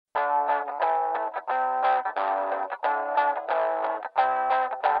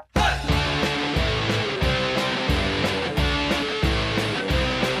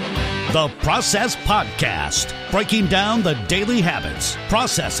The Process Podcast, breaking down the daily habits,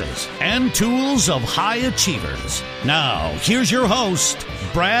 processes, and tools of high achievers. Now, here's your host,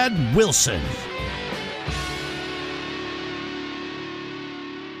 Brad Wilson.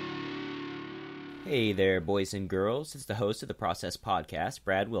 Hey there, boys and girls. It's the host of the Process Podcast,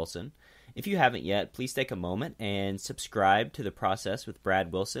 Brad Wilson. If you haven't yet, please take a moment and subscribe to The Process with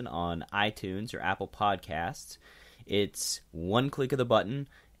Brad Wilson on iTunes or Apple Podcasts. It's one click of the button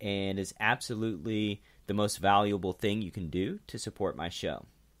and is absolutely the most valuable thing you can do to support my show.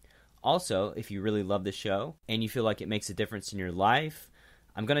 Also, if you really love the show and you feel like it makes a difference in your life,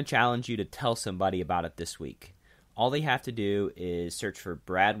 I'm going to challenge you to tell somebody about it this week. All they have to do is search for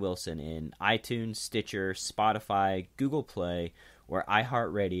Brad Wilson in iTunes, Stitcher, Spotify, Google Play, or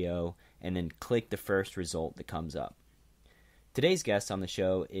iHeartRadio, and then click the first result that comes up. Today's guest on the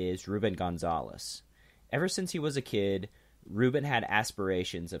show is Ruben Gonzalez. Ever since he was a kid, Ruben had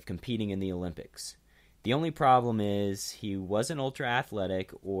aspirations of competing in the Olympics. The only problem is he wasn't ultra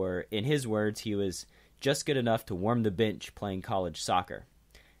athletic, or in his words, he was just good enough to warm the bench playing college soccer.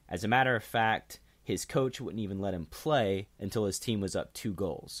 As a matter of fact, his coach wouldn't even let him play until his team was up 2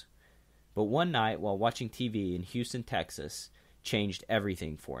 goals. But one night while watching TV in Houston, Texas, changed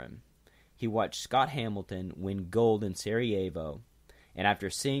everything for him. He watched Scott Hamilton win gold in Sarajevo, and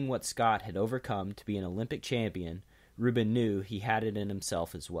after seeing what Scott had overcome to be an Olympic champion, Ruben knew he had it in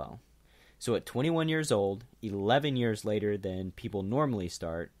himself as well. So at 21 years old, 11 years later than people normally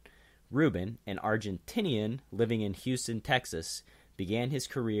start, Ruben, an Argentinian living in Houston, Texas, began his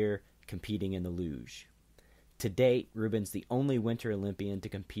career competing in the luge. To date, Ruben's the only Winter Olympian to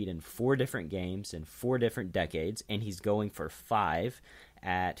compete in 4 different games in 4 different decades, and he's going for 5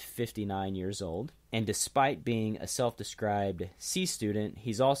 at 59 years old. And despite being a self-described C student,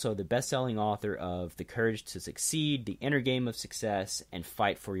 he's also the best-selling author of The Courage to Succeed, The Inner Game of Success, and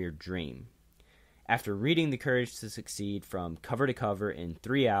Fight for Your Dream. After reading The Courage to Succeed from cover to cover in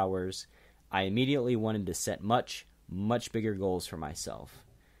 3 hours, I immediately wanted to set much, much bigger goals for myself,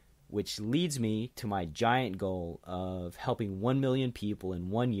 which leads me to my giant goal of helping 1 million people in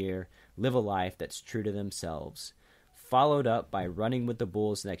 1 year live a life that's true to themselves, followed up by running with the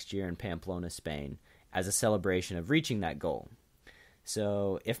Bulls next year in Pamplona, Spain, as a celebration of reaching that goal.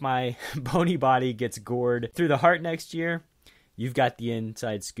 So if my bony body gets gored through the heart next year, you've got the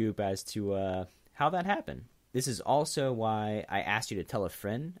inside scoop as to how that happened. This is also why I asked you to tell a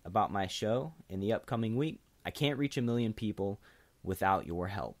friend about my show in the upcoming week. I can't reach 1 million people without your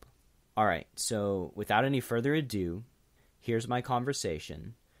help. All right, so without any further ado, here's my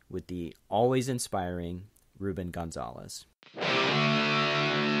conversation with the always inspiring Ruben Gonzalez.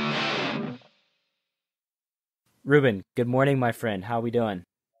 Ruben, good morning, my friend. How we doing?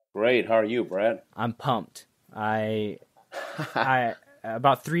 Great. How are you, Brad? I'm pumped. I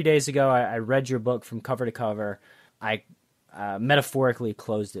about 3 days ago, I read your book from cover to cover. I metaphorically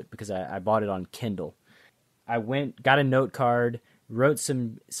closed it because I bought it on Kindle. I got a note card, wrote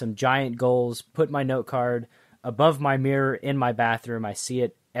some giant goals, put my note card above my mirror in my bathroom. I see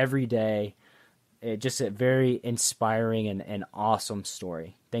it every day. It's just a very inspiring and awesome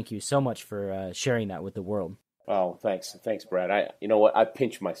story. Thank you so much for sharing that with the world. Oh, thanks, Brad. You know what? I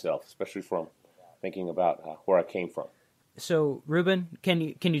pinch myself, especially from thinking about where I came from. So, Ruben, can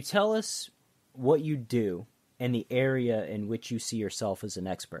you tell us what you do and the area in which you see yourself as an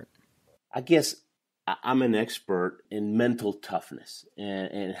expert? I guess I'm an expert in mental toughness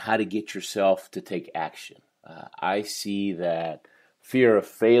and how to get yourself to take action. I see that fear of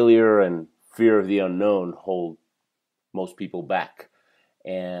failure and fear of the unknown hold most people back.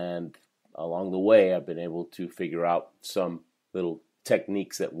 And along the way, I've been able to figure out some little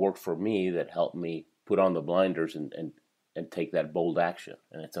techniques that work for me that help me put on the blinders and take that bold action.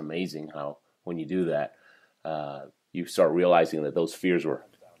 And it's amazing how when you do that, you start realizing that those fears were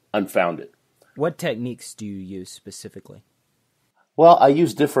unfounded. What techniques do you use specifically? Well, I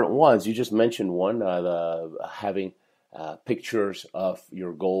use different ones. You just mentioned one, having pictures of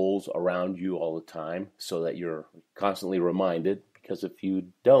your goals around you all the time so that you're constantly reminded, because if you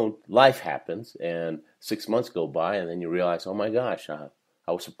don't, life happens and 6 months go by and then you realize, oh my gosh,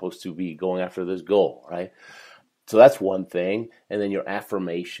 I was supposed to be going after this goal, right? So that's one thing. And then your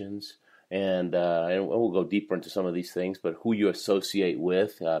affirmations, and we'll go deeper into some of these things, but who you associate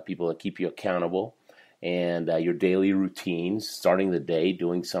with, people that keep you accountable, and your daily routines, starting the day,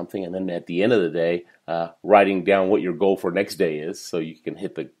 doing something, and then at the end of the day, writing down what your goal for next day is so you can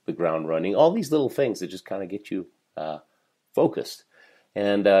hit the ground running. All these little things that just kind of get you focused.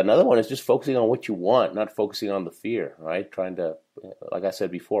 And another one is just focusing on what you want, not focusing on the fear, right? Trying to, like I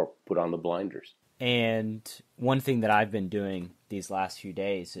said before, put on the blinders. And one thing that I've been doing these last few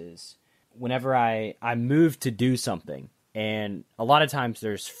days is whenever I move to do something, and a lot of times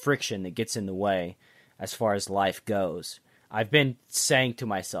there's friction that gets in the way as far as life goes. I've been saying to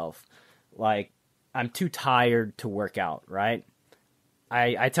myself, like, I'm too tired to work out, right?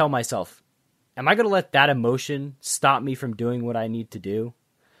 I tell myself, am I going to let that emotion stop me from doing what I need to do?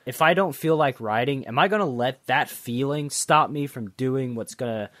 If I don't feel like riding, am I going to let that feeling stop me from doing what's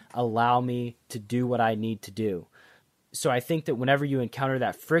going to allow me to do what I need to do? So I think that whenever you encounter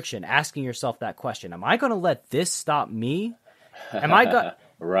that friction, asking yourself that question, am I going to let this stop me? Am I going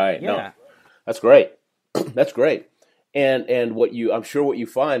Right. Yeah. No, that's great. That's great. And I'm sure what you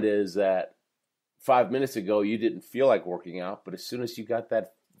find is that 5 minutes ago you didn't feel like working out, but as soon as you got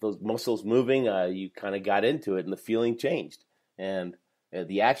those muscles moving, you kind of got into it, and the feeling changed, and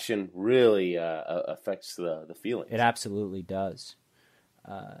the action really affects the feelings. It absolutely does.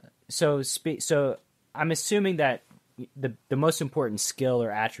 So I'm assuming that the most important skill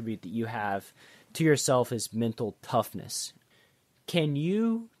or attribute that you have to yourself is mental toughness. Can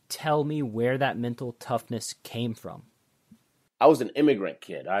you tell me where that mental toughness came from? I was an immigrant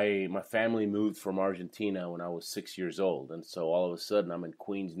kid. My family moved from Argentina when I was 6 years old, and so all of a sudden I'm in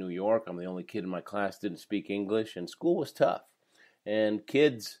Queens, New York. I'm the only kid in my class didn't speak English, and school was tough. And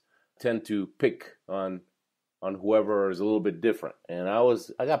kids tend to pick on whoever is a little bit different, and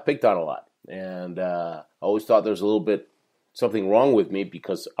I got picked on a lot, and I always thought there was a little bit something wrong with me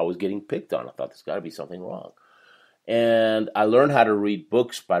because I was getting picked on. I thought there's got to be something wrong. And I learned how to read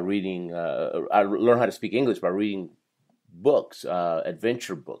books by reading. I learned how to speak English by reading books,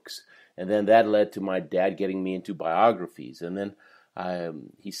 adventure books, and then that led to my dad getting me into biographies. And then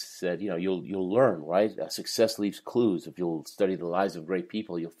he said, you'll learn, right? Success leaves clues. If you'll study the lives of great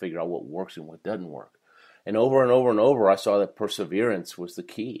people, you'll figure out what works and what doesn't work. And over and over and over, I saw that perseverance was the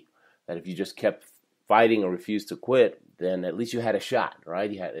key. That if you just kept fighting or refused to quit, then at least you had a shot,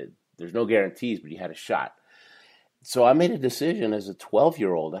 right? There's no guarantees, but you had a shot. So I made a decision as a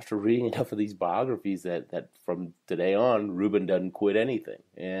 12-year-old after reading enough of these biographies that from today on, Ruben doesn't quit anything.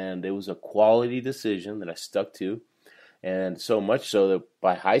 And it was a quality decision that I stuck to. And so much so that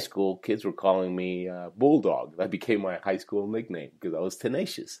by high school, kids were calling me Bulldog. That became my high school nickname because I was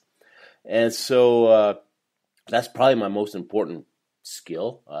tenacious. And so that's probably my most important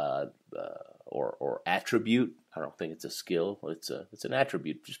skill or attribute. I don't think it's a skill. It's an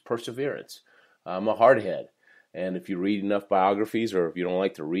attribute, just perseverance. I'm a hardhead. And if you read enough biographies, or if you don't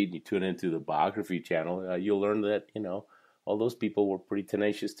like to read and you tune into the biography channel, you'll learn that, all those people were pretty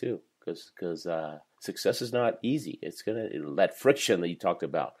tenacious too. Because success is not easy. That friction that you talked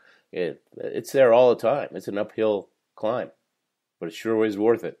about, it's there all the time. It's an uphill climb, but it sure is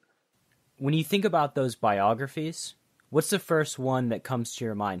worth it. When you think about those biographies, what's the first one that comes to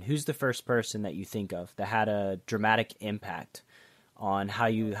your mind? Who's the first person that you think of that had a dramatic impact on how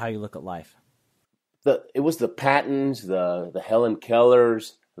you look at life? It was the Pattons, the Helen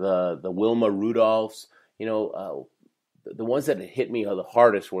Kellers, the Wilma Rudolphs. The ones that hit me the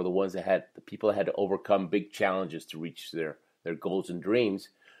hardest were the ones the people that had to overcome big challenges to reach their goals and dreams,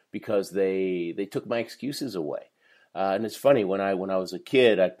 because they took my excuses away. And it's funny, when I was a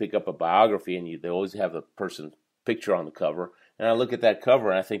kid, I'd pick up a biography and they always have a person's picture on the cover. And I look at that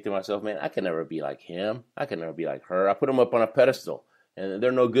cover and I think to myself, man, I can never be like him. I can never be like her. I put them up on a pedestal and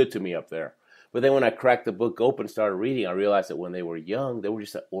they're no good to me up there. But then when I cracked the book open and started reading, I realized that when they were young, they were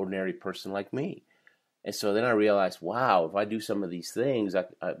just an ordinary person like me. And so then I realized, wow, if I do some of these things,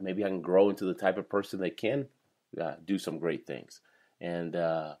 maybe I can grow into the type of person that can do some great things. And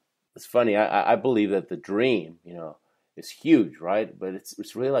it's funny, I believe that the dream, is huge, right? But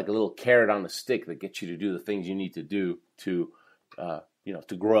it's really like a little carrot on the stick that gets you to do the things you need to do to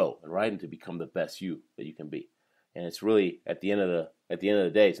grow, right, and to become the best you that you can be. And it's really at the end of the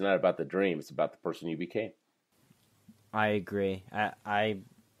day, it's not about the dream; it's about the person you became. I agree. I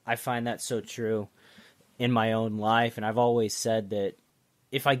find that so true in my own life, and I've always said that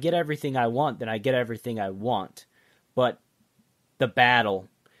if I get everything I want, then I get everything I want. But the battle,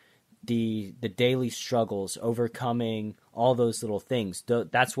 the daily struggles, overcoming all those little things,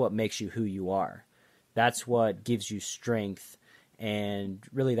 that's what makes you who you are. That's what gives you strength, and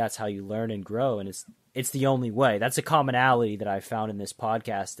really that's how you learn and grow, and it's the only way. That's a commonality that I've found in this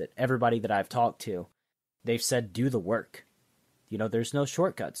podcast, that everybody that I've talked to, they've said, do the work. There's no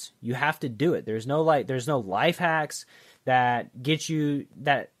shortcuts. You have to do it. There's no life hacks that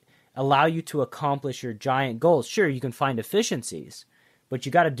allow you to accomplish your giant goals. Sure, you can find efficiencies, but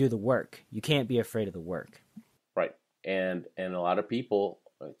you got to do the work. You can't be afraid of the work. Right. And a lot of people,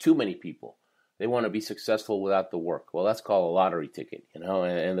 too many people, They want to be successful without the work. Well, that's called a lottery ticket,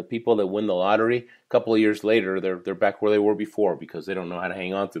 and the people that win the lottery, a couple of years later, they're back where they were before because they don't know how to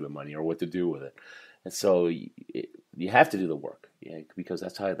hang on to the money or what to do with it. And so you have to do the work, because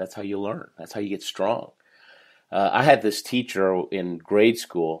that's how you learn. That's how you get strong. I had this teacher in grade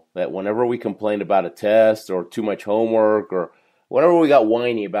school that whenever we complained about a test or too much homework or whenever we got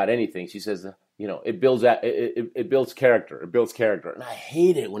whiny about anything, she says, it builds character. It builds character. And I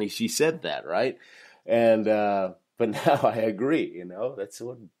hate it when she said that, right? And but now I agree. That's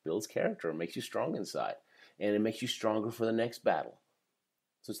what builds character. It makes you strong inside, and it makes you stronger for the next battle.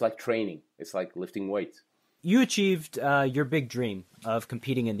 So it's like training. It's like lifting weights. You achieved your big dream of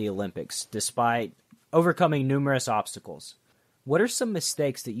competing in the Olympics despite overcoming numerous obstacles. What are some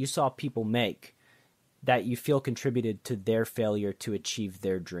mistakes that you saw people make that you feel contributed to their failure to achieve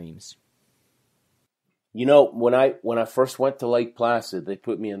their dreams? When I first went to Lake Placid, they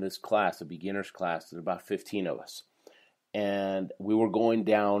put me in this class, a beginner's class. There's about 15 of us. And we were going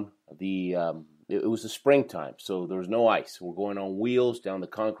down it was the springtime, so there was no ice. We're going on wheels down the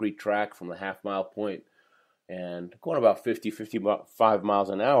concrete track from the half-mile point and going about 55 miles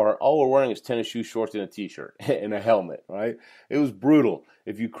an hour. All we're wearing is tennis shoes, shorts, and a T-shirt and a helmet, right? It was brutal.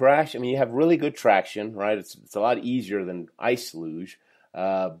 If you crash, you have really good traction, right? It's a lot easier than ice luge,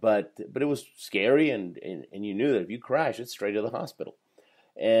 but it was scary, and you knew that if you crash, it's straight to the hospital.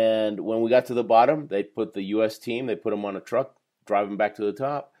 And when we got to the bottom, they put the U.S. team, they put them on a truck, drive them back to the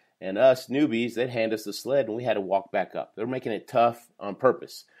top, and us newbies, they'd hand us the sled, and we had to walk back up. They're making it tough on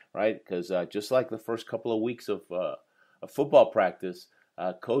purpose, right? Because just like the first couple of weeks of football practice,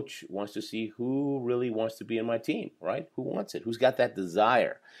 coach wants to see who really wants to be in my team, right? Who wants it? Who's got that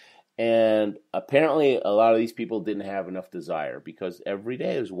desire? And apparently, a lot of these people didn't have enough desire because every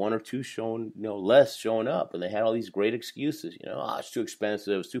day there was one or two less showing up, and they had all these great excuses. It's too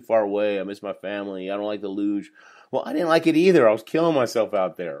expensive, it's too far away, I miss my family, I don't like the luge. Well, I didn't like it either. I was killing myself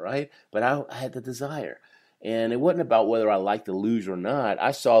out there, right? But I had the desire. And it wasn't about whether I liked the luge or not.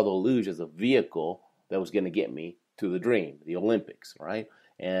 I saw the luge as a vehicle that was going to get me to the dream, the Olympics, right?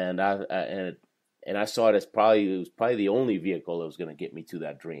 And I saw it as probably the only vehicle that was going to get me to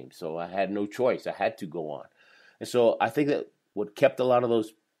that dream. So I had no choice. I had to go on. And so I think that what kept a lot of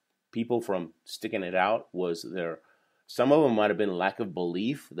those people from sticking it out was some of them might have been lack of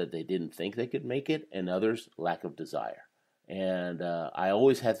belief that they didn't think they could make it, and others lack of desire. And I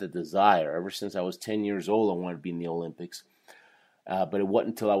always had the desire. Ever since I was 10 years old, I wanted to be in the Olympics. But it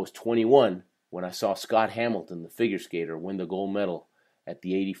wasn't until I was 21 when I saw Scott Hamilton, the figure skater, win the gold medal at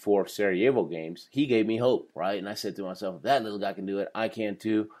the 84 Sarajevo games. He gave me hope, right? And I said to myself, if that little guy can do it, I can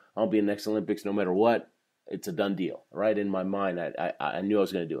too. I'll be in the next Olympics no matter what. It's a done deal, right? In my mind, I knew I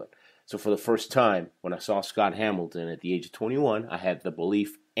was going to do it. So for the first time, when I saw Scott Hamilton at the age of 21, I had the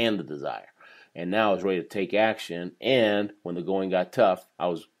belief and the desire. And now I was ready to take action. And when the going got tough, I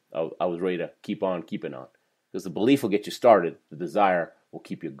was ready to keep on keeping on. Because the belief will get you started. The desire will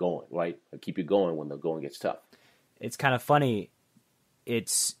keep you going, right? It'll keep you going when the going gets tough. It's kind of funny.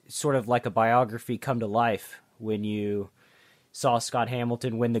 It's sort of like a biography come to life when you saw Scott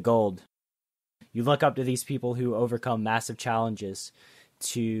Hamilton win the gold. You look up to these people who overcome massive challenges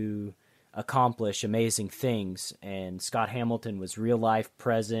to accomplish amazing things, and Scott Hamilton was real life,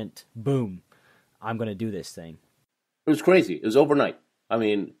 present, boom, I'm going to do this thing. It was crazy. It was overnight.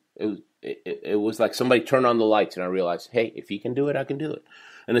 It was like somebody turned on the lights, and I realized, hey, if he can do it, I can do it.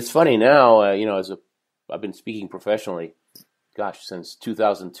 And it's funny now, I've been speaking professionally, since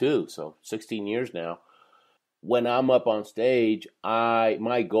 2002, so 16 years now. When I'm up on stage,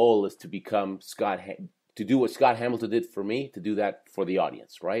 my goal is to become to do what Scott Hamilton did for me, to do that for the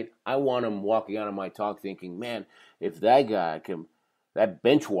audience, right? I want him walking out of my talk thinking, man, if that guy that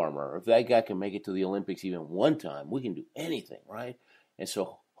bench warmer, if that guy can make it to the Olympics even one time, we can do anything, right? And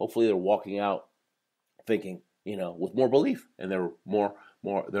so hopefully they're walking out thinking, with more belief, and they're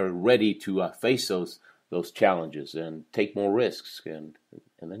ready to face those challenges and take more risks, and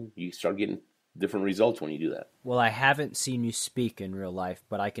then you start getting different results when you do that. Well, I haven't seen you speak in real life,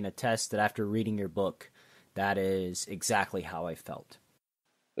 but I can attest that after reading your book, that is exactly how I felt.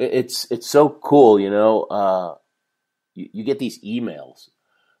 It's so cool, you get these emails,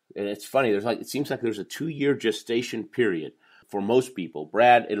 and it's funny. It seems like there's a 2-year gestation period for most people.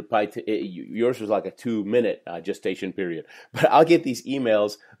 Brad, it'll probably yours was like a 2-minute gestation period, but I'll get these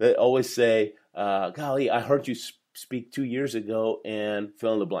emails that always say, "Golly, I heard you speak 2 years ago and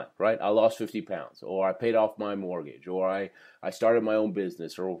fill in the blank." Right? I lost 50 pounds, or I paid off my mortgage, or I started my own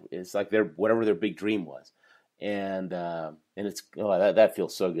business, or it's like whatever their big dream was, and it's that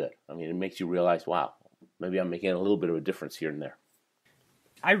feels so good. I mean, it makes you realize, wow, maybe I'm making a little bit of a difference here and there.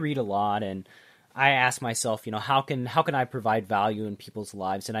 I read a lot, and I ask myself, how can I provide value in people's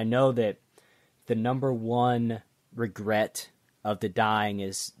lives? And I know that the number one regret of the dying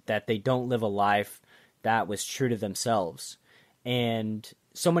is that they don't live a life that was true to themselves. And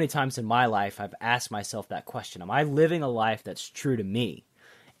so many times in my life, I've asked myself that question. Am I living a life that's true to me?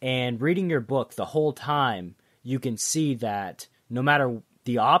 And reading your book the whole time, you can see that no matter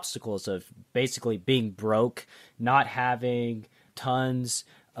the obstacles of basically being broke, not having tons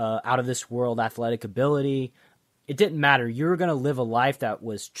out of this world athletic ability, it didn't matter. You were going to live a life that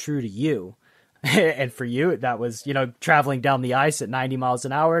was true to you. And for you, that was, traveling down the ice at 90 miles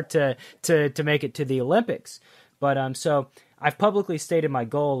an hour to make it to the Olympics. But so I've publicly stated my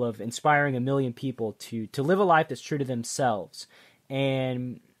goal of inspiring 1 million people to live a life that's true to themselves.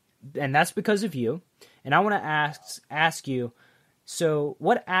 And that's because of you. And I want to ask you, so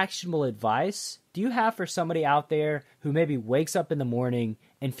what actionable advice do you have for somebody out there who maybe wakes up in the morning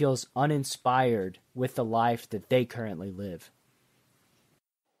and feels uninspired with the life that they currently live?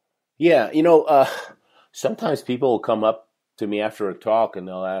 Yeah, sometimes people will come up to me after a talk and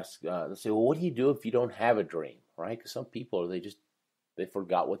they'll ask, they'll say, well, what do you do if you don't have a dream, right? Because some people, they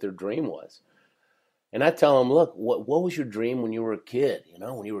forgot what their dream was. And I tell them, look, what was your dream when you were a kid,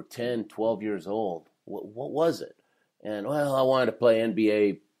 when you were 10, 12 years old? What was it? And, well, I wanted to play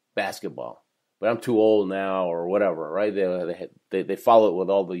NBA basketball, but I'm too old now or whatever, right? They follow it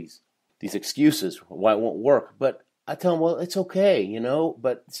with all these excuses why it won't work. But I tell them, well, it's okay,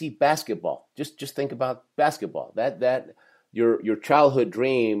 but see, basketball, just think about basketball. That your childhood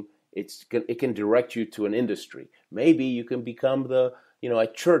dream, it can direct you to an industry. Maybe you can become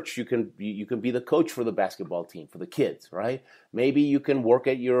at church, you can be the coach for the basketball team, for the kids, right? Maybe you can work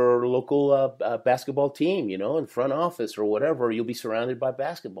at your local basketball team, in front office or whatever. You'll be surrounded by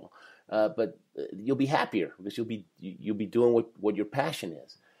basketball, but you'll be happier because you'll be doing what your passion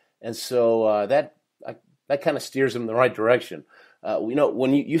is. And so that kind of steers them in the right direction.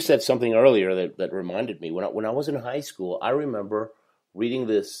 When you said something earlier that reminded me, when I was in high school, I remember reading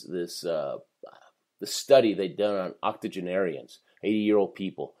this study they'd done on octogenarians, 80-year-old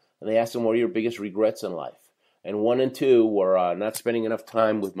people, and they asked them, what are your biggest regrets in life? And 1 and 2 were not spending enough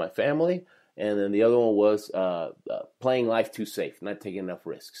time with my family, and then the other one was playing life too safe, not taking enough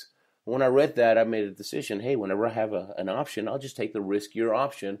risks. When I read that, I made a decision, hey, whenever I have an option, I'll just take the riskier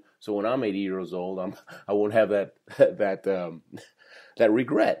option, so when I'm 80 years old, I won't have that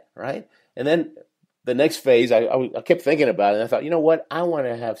regret, right? And then the next phase, I kept thinking about it, and I thought, you know what? I want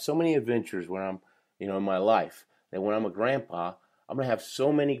to have so many adventures when I'm, in my life, that when I'm a grandpa, I'm going to have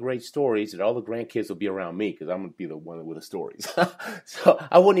so many great stories that all the grandkids will be around me because I'm going to be the one with the stories. So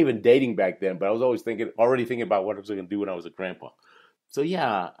I wasn't even dating back then, but I was already thinking about what I was going to do when I was a grandpa. So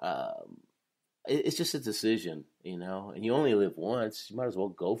yeah, it's just a decision, and you only live once. You might as well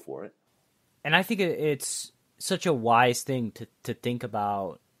go for it. And I think it's such a wise thing to think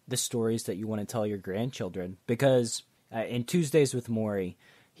about the stories that you want to tell your grandchildren, because in Tuesdays with Maury,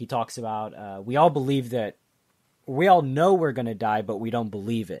 he talks about we all know we're going to die, but we don't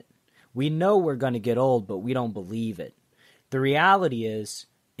believe it. We know we're going to get old, but we don't believe it. The reality is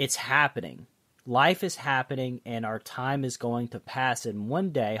it's happening. Life is happening, and our time is going to pass. And one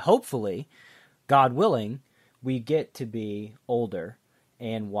day, hopefully, God willing, we get to be older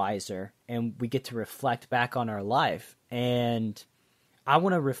and wiser, and we get to reflect back on our life. And I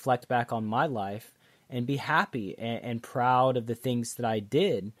want to reflect back on my life and be happy and proud of the things that I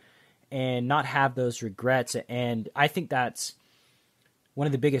did, and not have those regrets. And I think that's one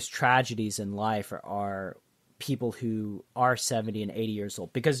of the biggest tragedies in life are people who are 70 and 80 years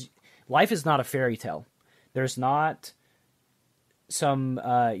old, because life is not a fairy tale. There's not some,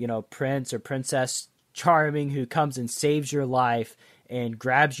 prince or princess charming who comes and saves your life and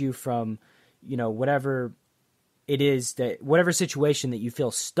grabs you from, whatever it is whatever situation that you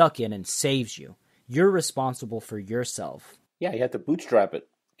feel stuck in and saves you. You're responsible for yourself. Yeah, you have to bootstrap it.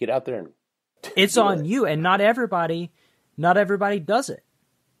 Get out there and it's on you, and not everybody does it.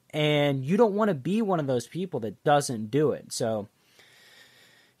 And you don't want to be one of those people that doesn't do it. So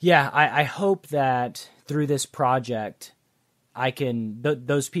yeah, I hope that through this project, I can,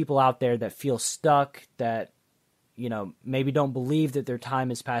 those people out there that feel stuck, that, maybe don't believe that their time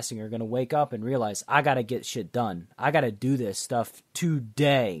is passing, are going to wake up and realize, I got to get shit done. I got to do this stuff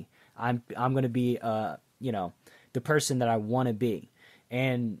today. I'm going to be, the person that I want to be.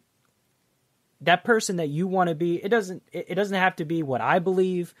 And that person that you want to be, it doesn't have to be what I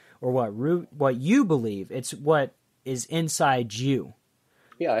believe or what you believe. It's what is inside you.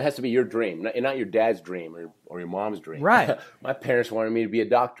 Yeah, it has to be your dream, not your dad's dream or your mom's dream. Right. My parents wanted me to be a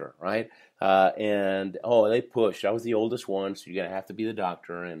doctor, right? And they pushed. I was the oldest one, so you're going to have to be the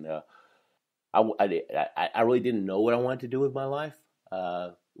doctor. And I really didn't know what I wanted to do with my life,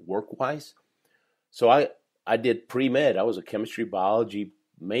 work-wise. So I did pre-med. I was a chemistry biology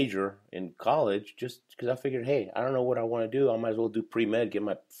major in college just because I figured, hey, I don't know what I want to do. I might as well do pre-med, get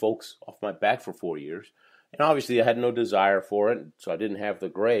my folks off my back for 4 years. And obviously I had no desire for it, so I didn't have the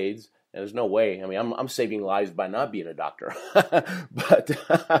grades. And there's no way. I mean, I'm saving lives by not being a doctor.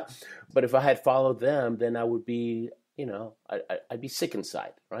 but if I had followed them, then I would be, I'd be sick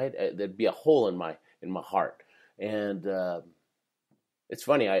inside, right? There'd be a hole in my heart. And it's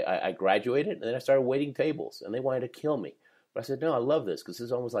funny. I graduated and then I started waiting tables, and they wanted to kill me. But I said, no, I love this because this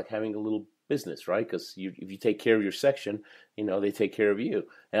is almost like having a little business, right? Because if you take care of your section, they take care of you.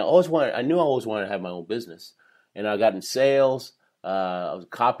 And I knew I always wanted to have my own business. And I got in sales. I was a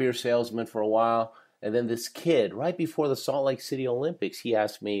copier salesman for a while. And then this kid, right before the Salt Lake City Olympics, he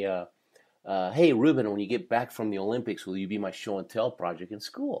asked me, hey, Ruben, when you get back from the Olympics, will you be my show and tell project in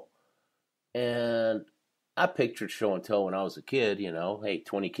school? And I pictured show and tell when I was a kid, hey,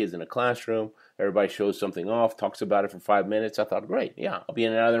 20 kids in a classroom, everybody shows something off, talks about it for 5 minutes. I thought, great, yeah, I'll be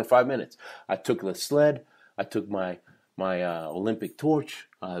in and out of there in 5 minutes. I took the sled, I took my Olympic torch,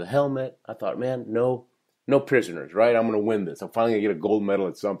 the helmet. I thought, man, no prisoners, right? I'm going to win this. I'm finally going to get a gold medal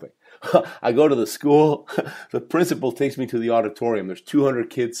at something. I go to the school. The principal takes me to the auditorium. There's 200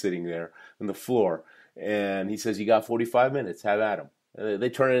 kids sitting there on the floor. And he says, you got 45 minutes. Have at them. They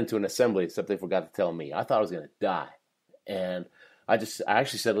turn it into an assembly, except they forgot to tell me. I thought I was going to die. And I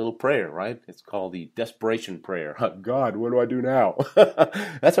actually said a little prayer, right? It's called the desperation prayer. God, what do I do now?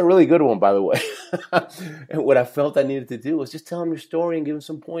 That's a really good one, by the way. And what I felt I needed to do was just tell them your story and give them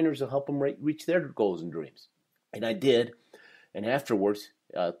some pointers to help them reach their goals and dreams. And I did. And afterwards,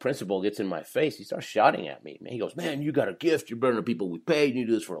 the principal gets in my face. He starts shouting at me. He goes, man, you got a gift. You're better than people we pay. You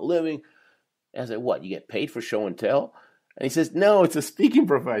do this for a living. And I said, what, you get paid for show and tell? And he says, no, it's a speaking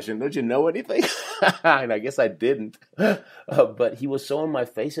profession. Don't you know anything? And I guess I didn't. But he was so in my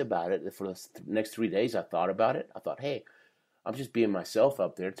face about it that for the next 3 days I thought about it. I thought, hey, I'm just being myself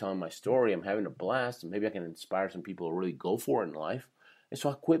up there, telling my story. I'm having a blast, and maybe I can inspire some people to really go for it in life. And so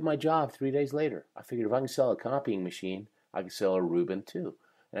I quit my job 3 days later. I figured if I can sell a copying machine, I can sell a Ruben too.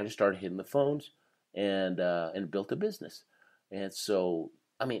 And I just started hitting the phones and built a business. And so,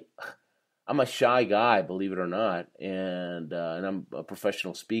 I mean, I'm a shy guy, believe it or not, and I'm a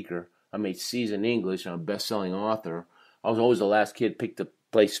professional speaker. I made C's in English. I'm a best-selling author. I was always the last kid picked to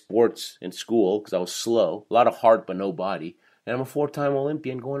play sports in school because I was slow. A lot of heart, but no body. And I'm a 4-time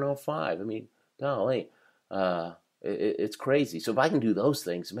Olympian going on 5. I mean, golly, it's crazy. So if I can do those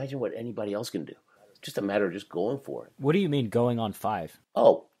things, imagine what anybody else can do. It's just a matter of just going for it. What do you mean going on 5?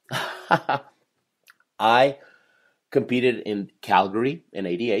 Oh, I competed in Calgary in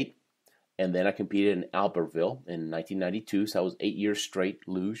 '88. And then I competed in Albertville in 1992, so I was 8 years straight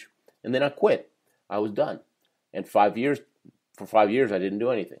luge. And then I quit. I was done. And for 5 years, I didn't do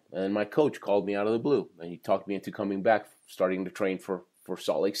anything. And then my coach called me out of the blue, and he talked me into coming back, starting to train for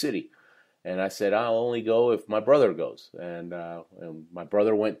Salt Lake City. And I said, I'll only go if my brother goes. And my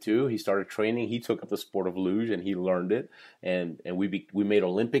brother went too. He started training. He took up the sport of luge, and he learned it. And we made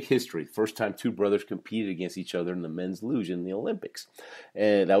Olympic history. First time 2 brothers competed against each other in the men's luge in the Olympics.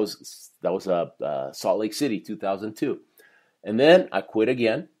 And that was Salt Lake City, 2002. And then I quit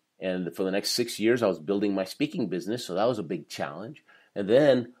again. And for the next 6 years, I was building my speaking business. So that was a big challenge. And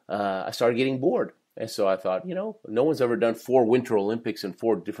then I started getting bored. And so I thought, no one's ever done 4 Winter Olympics in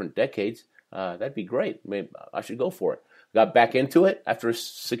 4 different decades. That'd be great. Maybe I should go for it. Got back into it after a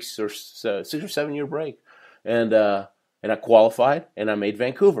 6 or 7 year break, and I qualified, and I made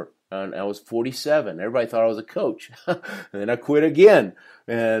Vancouver. And I was 47. Everybody thought I was a coach, and then I quit again.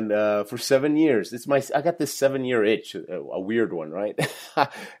 And for 7 years, I got this 7-year itch, a weird one, right?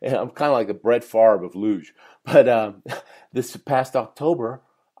 I'm kind of like a Brett Favre of luge. But this past October,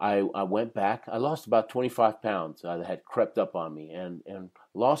 I went back. I lost about 25 pounds that had crept up on me, and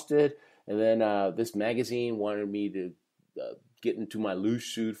lost it. And then this magazine wanted me to get into my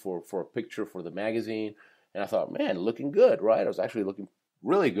luge suit for a picture for the magazine. And I thought, man, looking good, right? I was actually looking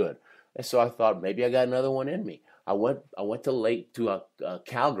really good. And so I thought maybe I got another one in me. I went to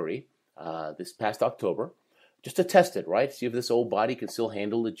Calgary this past October just to test it, right? See if this old body can still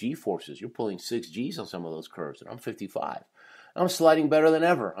handle the G forces. You're pulling 6 Gs on some of those curves, and I'm 55. I'm sliding better than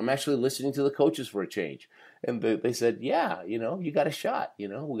ever. I'm actually listening to the coaches for a change. And they said, yeah, you got a shot.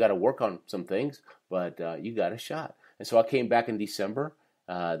 We got to work on some things, but you got a shot. And so I came back in December.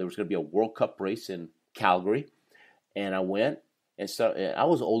 There was going to be a World Cup race in Calgary. And I went. And so I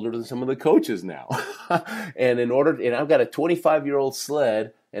was older than some of the coaches now. And I've got a 25-year-old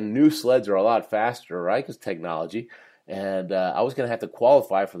sled, and new sleds are a lot faster, right? Because technology. And I was going to have to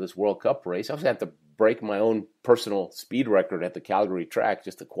qualify for this World Cup race. I was going to have to break my own personal speed record at the Calgary track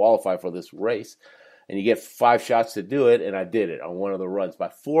just to qualify for this race. And you get 5 shots to do it, and I did it on one of the runs by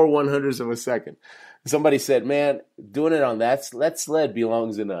 4/100ths of a second. Somebody said, man, doing it on that sled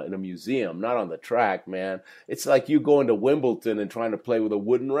belongs in a museum, not on the track, man. It's like you going to Wimbledon and trying to play with a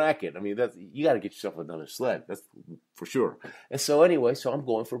wooden racket. I mean, you got to get yourself another sled, that's for sure. And so anyway, I'm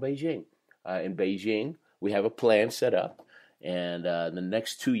going for Beijing. In Beijing, we have a plan set up, and the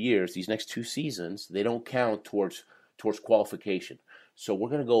next 2 years, these next 2 seasons, they don't count towards qualification. So we're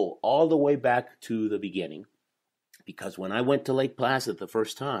going to go all the way back to the beginning, because when I went to Lake Placid the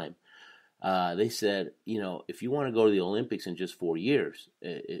first time, they said, if you want to go to the Olympics in just 4 years,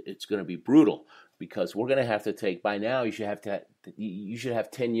 it's going to be brutal, because we're going to have to take, by now you should have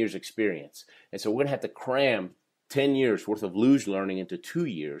 10 years experience. And so we're going to have to cram 10 years worth of luge learning into 2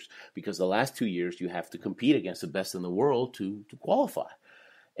 years, because the last 2 years you have to compete against the best in the world to qualify.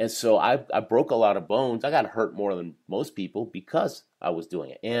 And so I broke a lot of bones. I got hurt more than most people because I was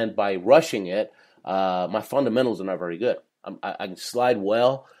doing it. And by rushing it, my fundamentals are not very good. I can slide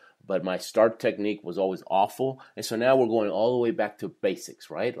well, but my start technique was always awful. And so now we're going all the way back to basics,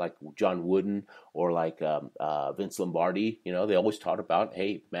 right? Like John Wooden or like Vince Lombardi, they always taught about,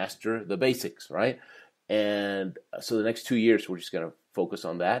 hey, master the basics, right? And so the next 2 years, we're just going to focus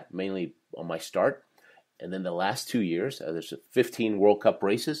on that, mainly on my start. And then the last 2 years, there's 15 World Cup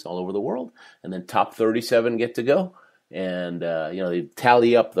races all over the world, and then top 37 get to go. And, they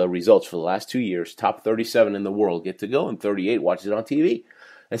tally up the results for the last 2 years. Top 37 in the world get to go, and 38 watches it on TV.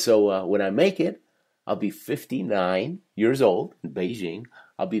 And so when I make it, I'll be 59 years old in Beijing.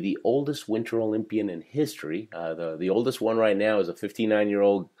 I'll be the oldest Winter Olympian in history. The oldest one right now is a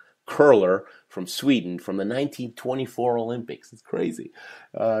 59-year-old curler from Sweden from the 1924 Olympics. It's crazy.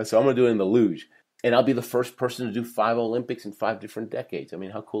 So I'm going to do it in the luge. And I'll be the first person to do 5 Olympics in 5 different decades. I mean,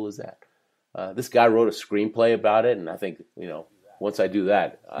 how cool is that? This guy wrote a screenplay about it, and I think, once I do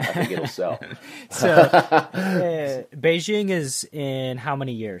that, I think it'll sell. So, Beijing is in how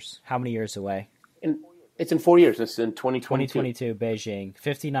many years? How many years away? It's in 4 years. It's in 2022. 2022, Beijing.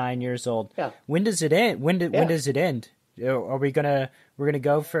 59 years old. Yeah. When does it end? When does it end? Are we we're gonna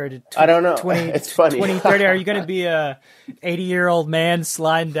go for I don't know. 20, it's funny. 2030? Are you gonna be a 80-year-old man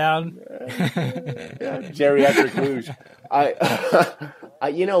sliding down? Geriatric luge. I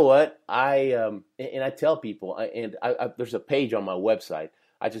you know what? And I tell people, there's a page on my website.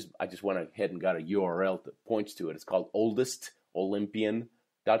 I just went ahead and got a URL that points to it. It's called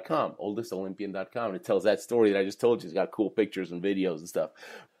oldestolympian.com. Oldestolympian.com. And it tells that story that I just told you. It's got cool pictures and videos and stuff.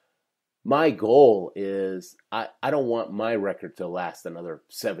 My goal is I don't want my record to last another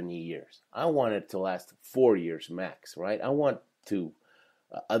 70 years. I want it to last 4 years max, right? I want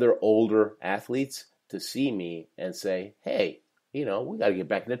other older athletes to see me and say, hey, we got to get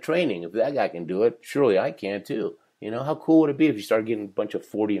back into training. If that guy can do it, surely I can too. How cool would it be if you start getting a bunch of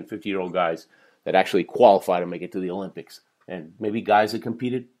 40 and 50-year-old guys that actually qualify to make it to the Olympics, and maybe guys that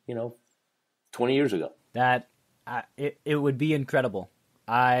competed, 20 years ago. It would be incredible.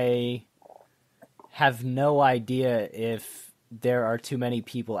 I have no idea if there are too many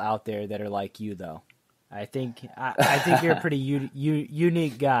people out there that are like you, though. I think you're a pretty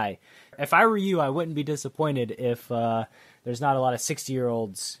unique guy. If I were you, I wouldn't be disappointed if there's not a lot of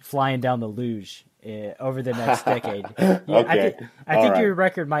 60-year-olds flying down the luge over the next decade. Okay. I think your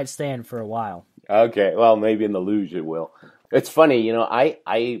record might stand for a while. Okay, well, maybe in the luge it will. It's funny, I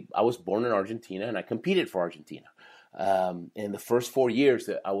was born in Argentina, and I competed for Argentina. In the first 4 years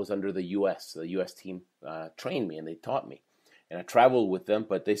that I was under the U.S. team trained me and they taught me. And I traveled with them,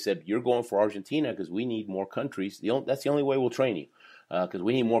 but they said, you're going for Argentina because we need more countries. That's the only way we'll train you, because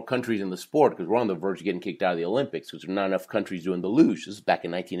we need more countries in the sport, because we're on the verge of getting kicked out of the Olympics because there's not enough countries doing the luge. This is back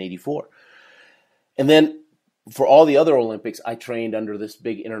in 1984. And then for all the other Olympics, I trained under this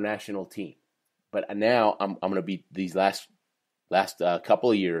big international team. But now I'm going to be these last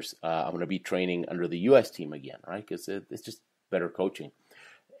couple of years, I'm going to be training under the U.S. team again, right? Because it's just better coaching.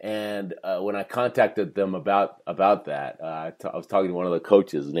 And when I contacted them about that, I was talking to one of the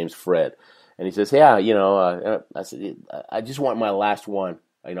coaches. His name's Fred, and he says, "Yeah, I said, I just want my last one.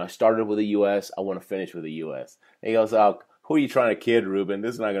 I started with the U.S. I want to finish with the U.S." And he goes, "Oh, who are you trying to kid, Ruben?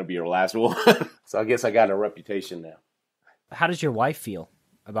 This is not going to be your last one." So I guess I got a reputation now. How does your wife feel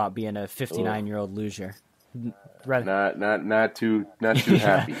about being a 59-year-old loser? Not too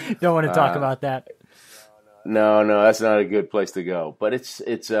happy. Don't want to talk about that. No, that's not a good place to go. But it's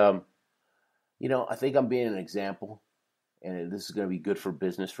I think I'm being an example, and this is going to be good for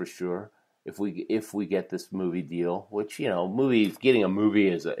business for sure. If we get this movie deal, which getting a movie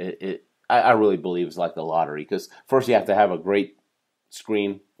is I really believe it's like the lottery, because first you have to have a great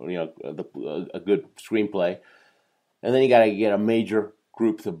screen, a good screenplay, and then you got to get a major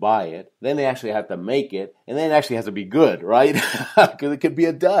group to buy it. Then they actually have to make it, and then it actually has to be good, right? Because it could be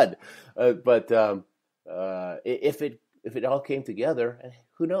a dud. But if it all came together,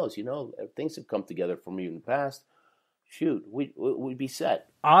 who knows? Things have come together for me in the past. Shoot, we'd be set.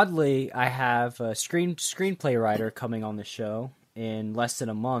 Oddly, I have a screenplay writer coming on the show in less than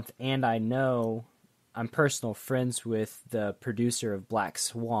a month, and I know I'm personal friends with the producer of Black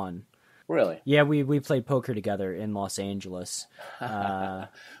Swan. Really? Yeah, we played poker together in Los Angeles.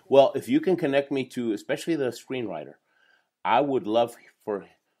 Well, if you can connect me to, especially the screenwriter, I would love for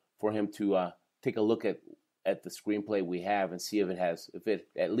him to take a look at the screenplay we have and see if it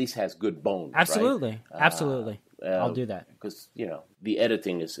at least has good bones. Absolutely, right? Absolutely. I'll do that, because the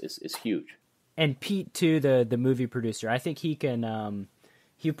editing is huge. And Pete too, the movie producer. I think he can.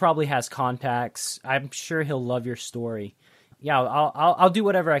 He probably has contacts. I'm sure he'll love your story. Yeah, I'll do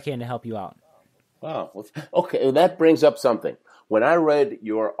whatever I can to help you out. Wow. Okay, well, that brings up something. When I read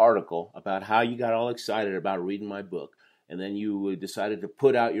your article about how you got all excited about reading my book, and then you decided to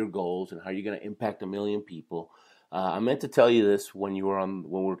put out your goals and how you're going to impact 1 million people, I meant to tell you this when we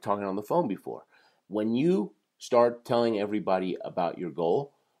were talking on the phone before. When you start telling everybody about your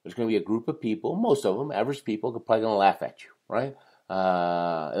goal, there's going to be a group of people, most of them, average people, are probably going to laugh at you, right?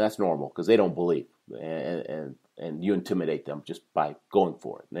 And that's normal because they don't believe, and you intimidate them just by going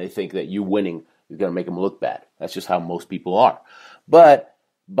for it. And they think that you winning is going to make them look bad. That's just how most people are. But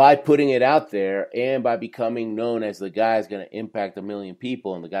by putting it out there and by becoming known as the guy who's going to impact 1 million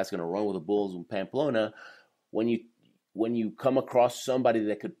people and the guy's going to run with the Bulls in Pamplona, when you come across somebody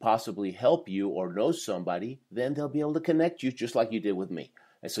that could possibly help you or know somebody, then they'll be able to connect you just like you did with me.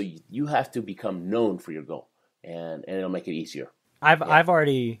 And so you have to become known for your goal, and it'll make it easier. I've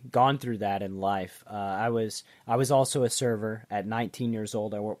already gone through that in life. I was also a server at 19 years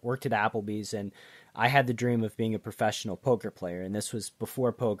old. I worked at Applebee's, and I had the dream of being a professional poker player. And this was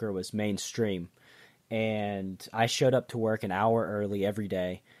before poker was mainstream. And I showed up to work an hour early every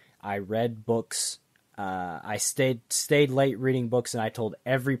day. I read books. I stayed late reading books, and I told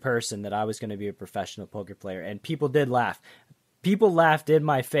every person that I was going to be a professional poker player. And people did laugh. People laughed in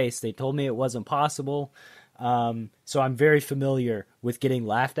my face. They told me it wasn't possible. So I'm very familiar with getting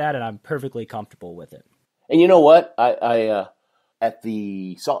laughed at, and I'm perfectly comfortable with it. And you know what? I at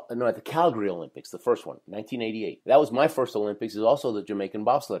the Calgary Olympics, the first one, 1988. That was my first Olympics. It's also the Jamaican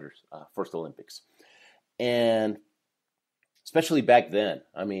bobsledders' first Olympics, and especially back then,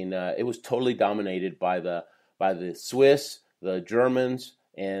 I mean, it was totally dominated by the Swiss, the Germans,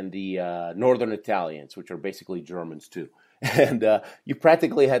 and the Northern Italians, which are basically Germans too. And you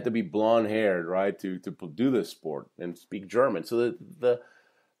practically had to be blonde-haired, right, to do this sport and speak German. So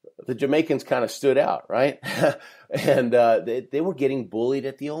the Jamaicans kind of stood out, right? And they were getting bullied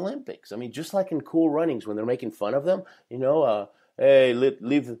at the Olympics. I mean, just like in Cool Runnings when they're making fun of them, hey,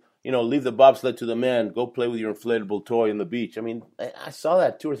 leave the bobsled to the men. Go play with your inflatable toy on the beach. I mean, I saw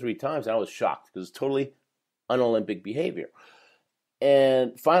that 2 or 3 times, and I was shocked because it's totally un-Olympic behavior.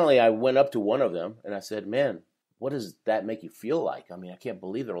 And finally, I went up to one of them, and I said, man, what does that make you feel like? I mean, I can't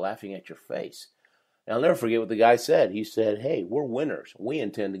believe they're laughing at your face. And I'll never forget what the guy said. He said, hey, we're winners. We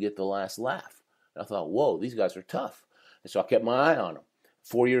intend to get the last laugh. And I thought, whoa, these guys are tough. And so I kept my eye on them.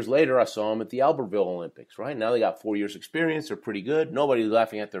 4 years later, I saw them at the Albertville Olympics, right? Now they got 4 years experience. They're pretty good. Nobody's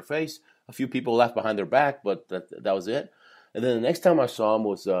laughing at their face. A few people laughed behind their back, but that was it. And then the next time I saw them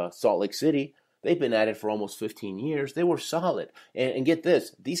was Salt Lake City. They've been at it for almost 15 years. They were solid. And get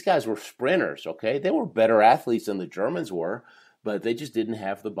this, these guys were sprinters, okay? They were better athletes than the Germans were, but they just didn't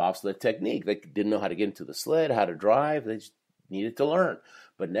have the bobsled technique. They didn't know how to get into the sled, how to drive. They just needed to learn.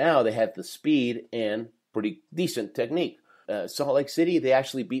 But now they had the speed and pretty decent technique. Salt Lake City, they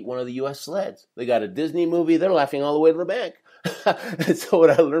actually beat one of the U.S. sleds. They got a Disney movie. They're laughing all the way to the bank. And so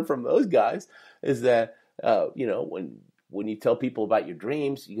what I learned from those guys is that, when you tell people about your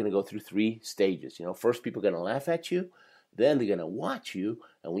dreams, you're going to go through 3 stages. First, people are going to laugh at you. Then they're going to watch you.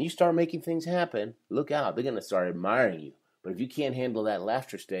 And when you start making things happen, look out. They're going to start admiring you. But if you can't handle that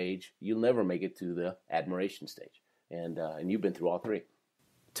laughter stage, you'll never make it to the admiration stage. And you've been through all 3.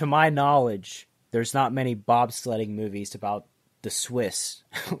 To my knowledge, there's not many bobsledding movies about the Swiss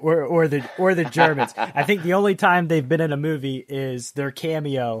or the Germans. I think the only time they've been in a movie is their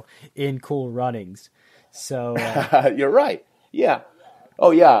cameo in Cool Runnings. So you're right. Yeah.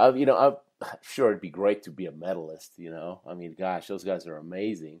 Oh yeah. I'm sure it'd be great to be a medalist. I mean, gosh, those guys are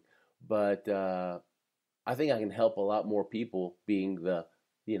amazing. But I think I can help a lot more people being the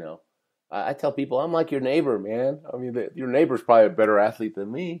I tell people I'm like your neighbor, man. I mean, your neighbor's probably a better athlete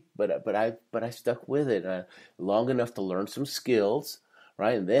than me, but I stuck with it long enough to learn some skills,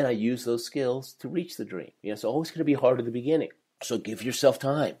 right? And then I use those skills to reach the dream. It's always going to be hard at the beginning, so give yourself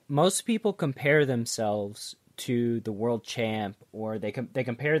time. Most people compare themselves to the world champ, or they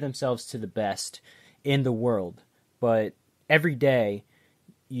compare themselves to the best in the world. But every day,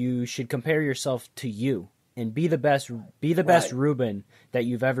 you should compare yourself to you and be the best Right. Ruben that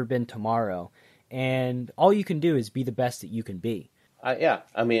you've ever been tomorrow. And all you can do is be the best that you can be. Yeah,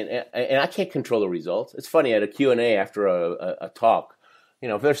 I mean, and I can't control the results. It's funny, at a Q&A after a talk,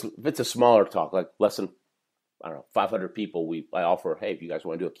 if it's a smaller talk, like less than, I don't know, 500 people, I offer, hey, if you guys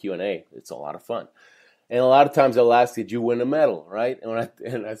want to do a Q&A, it's a lot of fun. And a lot of times they'll ask, did you win a medal, right?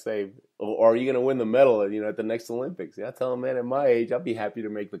 And I say, or are you going to win the medal, at the next Olympics? I tell them, man, at my age, I'd be happy to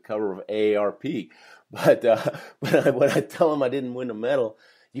make the cover of AARP. But when I tell them I didn't win a medal,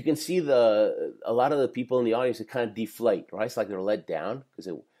 you can see a lot of the people in the audience that kind of deflate, right? It's like they're let down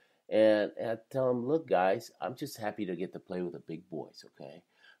and I tell them, look, guys, I'm just happy to get to play with the big boys, okay?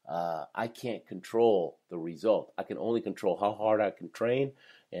 I can't control the result. I can only control how hard I can train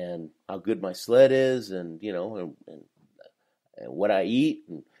and how good my sled is, and and what I eat,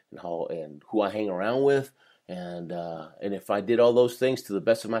 and who I hang around with, and if I did all those things to the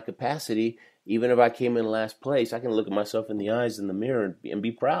best of my capacity, even if I came in last place, I can look at myself in the eyes in the mirror and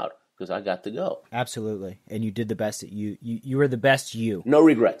be proud because I got to go. Absolutely. And you did the best that you were the best you. No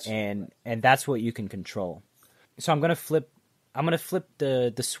regrets. And that's what you can control. So I'm going to flip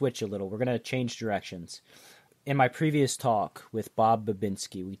the switch a little. We're going to change directions. In my previous talk with Bob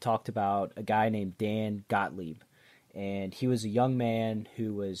Babinski, we talked about a guy named Dan Gottlieb. And he was a young man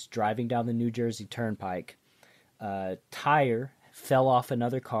who was driving down the New Jersey Turnpike. A tire fell off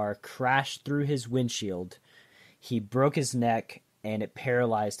another car, crashed through his windshield. He broke his neck, and it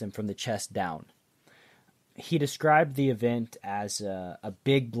paralyzed him from the chest down. He described the event as a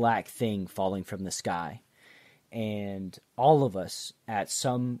big black thing falling from the sky. And all of us at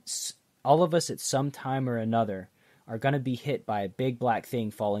some time or another are going to be hit by a big black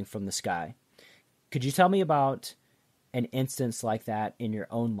thing falling from the sky. Could you tell me about an instance like that in your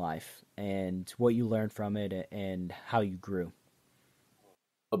own life and what you learned from it and how you grew?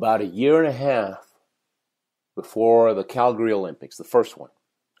 About a year and a half before the Calgary Olympics, the first one,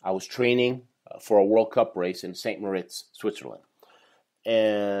 I was training for a World Cup race in St. Moritz, Switzerland.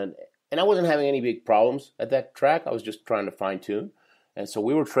 And I wasn't having any big problems at that track. I was just trying to fine tune. And so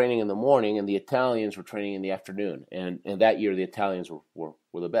we were training in the morning, and the Italians were training in the afternoon. And that year, the Italians were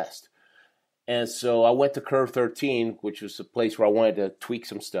the best. And so I went to Curve 13, which was a place where I wanted to tweak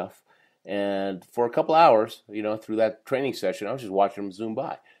some stuff. And for a couple hours, through that training session, I was just watching them zoom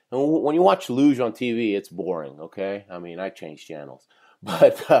by. And when you watch luge on TV, it's boring, okay? I mean, I change channels.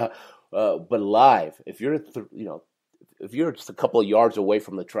 But live, if you're if you're just a couple of yards away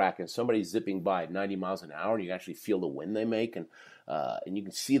from the track and somebody's zipping by at 90 miles an hour and you can actually feel the wind they make and you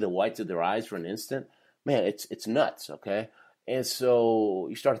can see the whites of their eyes for an instant, man, it's nuts, okay? And so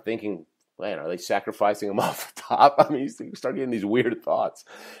you start thinking, man, are they sacrificing them off the top? I mean, you start getting these weird thoughts.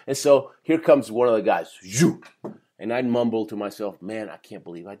 And so here comes one of the guys, zoom, and I'd mumble to myself, man, I can't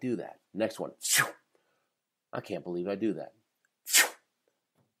believe I do that. Next one, I can't believe I do that.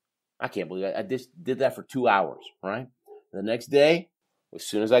 I can't believe I just did that for 2 hours, right? The next day, as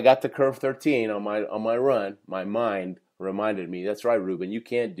soon as I got to Curve 13 on my run, my mind reminded me, that's right, Ruben, you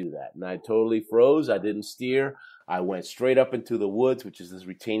can't do that. And I totally froze. I didn't steer. I went straight up into the woods, which is this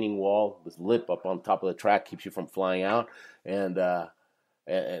retaining wall, this lip up on top of the track, keeps you from flying out, and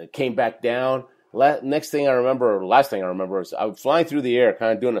it came back down. Last thing I remember is I was flying through the air,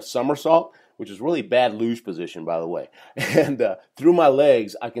 kind of doing a somersault, which is really bad luge position, by the way. And through my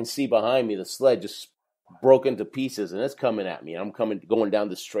legs, I can see behind me the sled just broke into pieces, and it's coming at me. I'm going down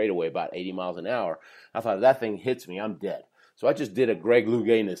the straightaway about 80 miles an hour. I thought, if that thing hits me, I'm dead. So I just did a Greg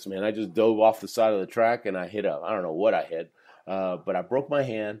Louganis, man. I just dove off the side of the track, and I hit up. I don't know what I hit, but I broke my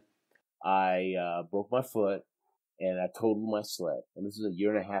hand. I broke my foot, and I totaled my sled. And this is a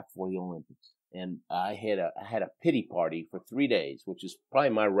year and a half before the Olympics. And I had a pity party for 3 days, which is probably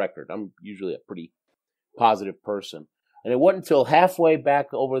my record. I'm usually a pretty positive person. And it wasn't until halfway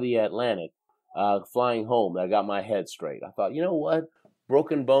back over the Atlantic, flying home, that I got my head straight. I thought, you know what?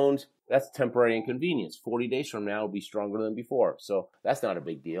 Broken bones, that's temporary inconvenience. 40 days from now, I'll be stronger than before. So that's not a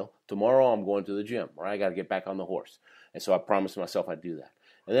big deal. Tomorrow, I'm going to the gym, right? I got to get back on the horse. And so I promised myself I'd do that.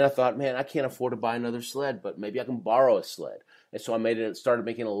 And then I thought, man, I can't afford to buy another sled, but maybe I can borrow a sled. And so I started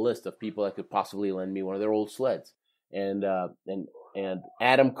making a list of people that could possibly lend me one of their old sleds. And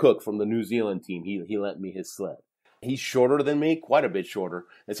Adam Cook from the New Zealand team, he lent me his sled. He's shorter than me, quite a bit shorter.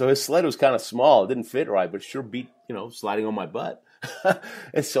 And so his sled was kind of small. It didn't fit right, but it sure beat, sliding on my butt.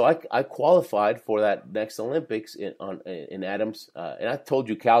 And so I qualified for that next Olympics in Adams. And I told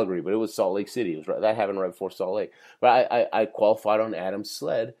you Calgary, but it was Salt Lake City. It was that happened right before Salt Lake. But I qualified on Adams'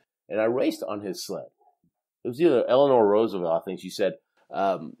 sled, and I raced on his sled. It was either Eleanor Roosevelt, I think. She said,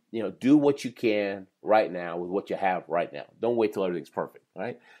 do what you can right now with what you have right now. Don't wait till everything's perfect,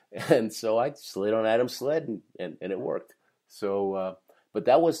 right? And so I slid on Adam's sled, and it worked. So, but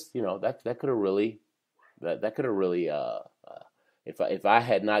that was, that could have really, if I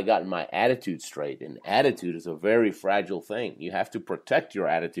had not gotten my attitude straight, and attitude is a very fragile thing. You have to protect your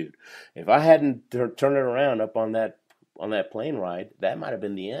attitude. If I hadn't turned it around up on that plane ride, that might have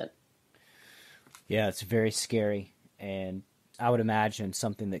been the end. Yeah, it's very scary, and I would imagine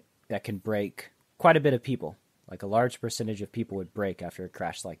something that can break quite a bit of people. Like a large percentage of people would break after a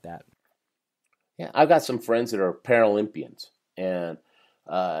crash like that. Yeah, I've got some friends that are Paralympians, and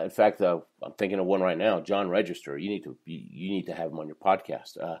in fact, I'm thinking of one right now, John Register. You need to have him on your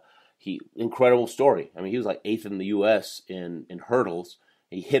podcast. Incredible story. I mean, he was like 8th in the U.S. in hurdles.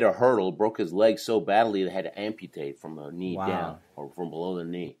 He hit a hurdle, broke his leg so badly they had to amputate from the knee down, or from below the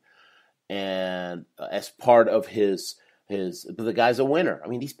knee. And as part of the guy's a winner. I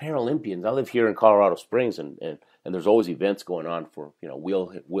mean, these Paralympians. I live here in Colorado Springs, and there's always events going on for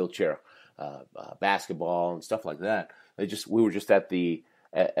wheelchair basketball and stuff like that. We were just at the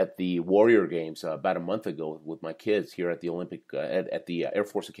Warrior Games about a month ago with my kids here at the Olympic at the Air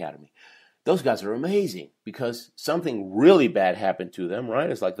Force Academy. Those guys are amazing because something really bad happened to them. Right?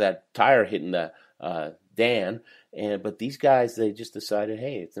 It's like that tire hitting the Dan. But these guys, they just decided,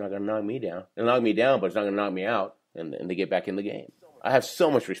 hey, it's not going to knock me down. It'll knock me down, but it's not going to knock me out. And they get back in the game. I have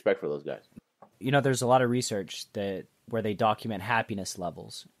so much respect for those guys. There's a lot of research where they document happiness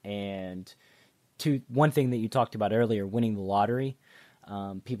levels. And one thing that you talked about earlier, winning the lottery,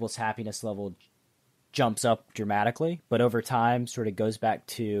 people's happiness level jumps up dramatically, but over time sort of goes back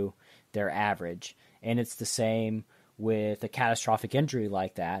to their average. And it's the same with a catastrophic injury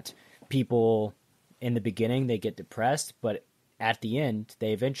like that. People in the beginning, they get depressed, but at the end,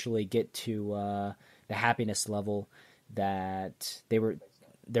 they eventually get to the happiness level that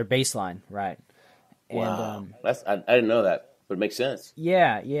their baseline, right? Wow. And, I didn't know that, but it makes sense.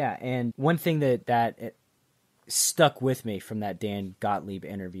 Yeah. And one thing that stuck with me from that Dan Gottlieb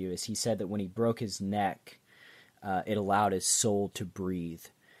interview is he said that when he broke his neck, it allowed his soul to breathe.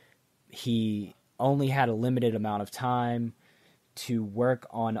 He only had a limited amount of time to work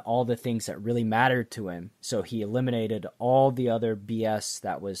on all the things that really mattered to him. So he eliminated all the other BS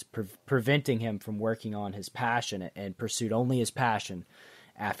that was preventing him from working on his passion and pursued only his passion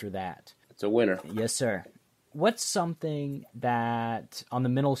after that. It's a winner. Yes, sir. What's something that, on the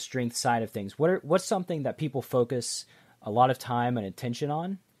mental strength side of things, what's something that people focus a lot of time and attention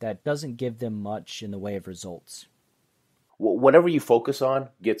on that doesn't give them much in the way of results? Whatever you focus on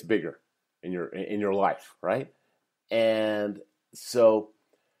gets bigger in your life, right? And so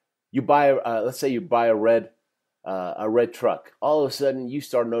you buy, let's say you buy a red truck. All of a sudden, you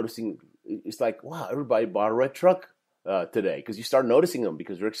start noticing. It's like, wow, everybody bought a red truck today because you start noticing them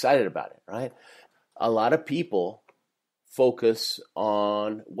because you're excited about it, right? A lot of people focus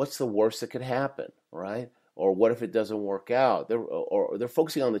on what's the worst that could happen, right? Or what if it doesn't work out? They're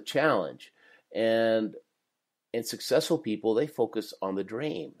focusing on the challenge, and successful people, they focus on the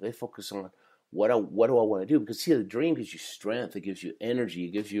dream. They focus on what do I want to do? Because see, the dream gives you strength, it gives you energy,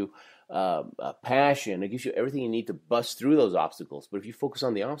 it gives you passion, it gives you everything you need to bust through those obstacles. But if you focus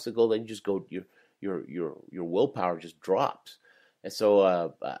on the obstacle, then you just go your willpower just drops. And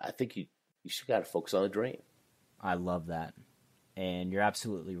so I think you should got to focus on the dream. I love that, and you're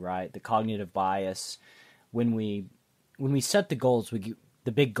absolutely right. The cognitive bias, when we set the goals,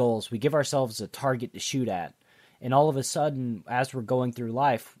 the big goals, we give ourselves a target to shoot at, and all of a sudden, as we're going through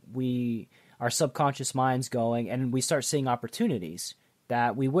life, our subconscious mind's going, and we start seeing opportunities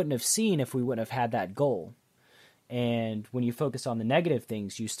that we wouldn't have seen if we wouldn't have had that goal. And when you focus on the negative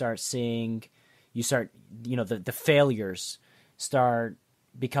things, the failures start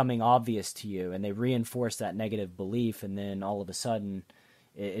becoming obvious to you, and they reinforce that negative belief, and then all of a sudden,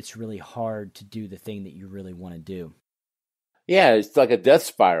 it's really hard to do the thing that you really want to do. Yeah, it's like a death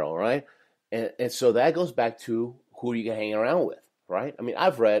spiral, right? And so that goes back to who you can hang around with. Right? I mean,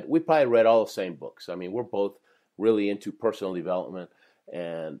 we probably read all the same books. I mean, we're both really into personal development.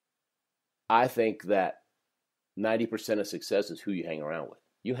 And I think that 90% of success is who you hang around with.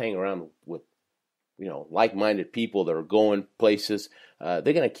 You hang around with, like-minded people that are going places. They're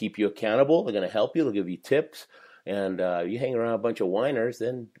going to keep you accountable. They're going to help you. They'll give you tips. And you hang around a bunch of whiners,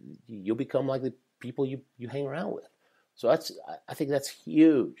 then you'll become like people you hang around with. So I think that's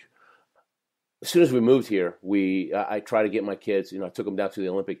huge. As soon as we moved here, I try to get my kids. I took them down to the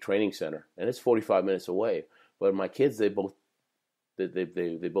Olympic Training Center, and it's 45 minutes away. But my kids, they both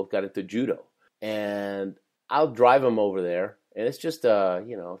got into judo, and I'll drive them over there, and it's just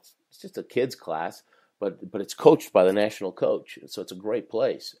it's just a kids class, but it's coached by the national coach, so it's a great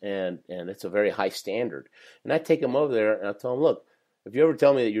place, and it's a very high standard. And I take them over there, and I tell them, look, if you ever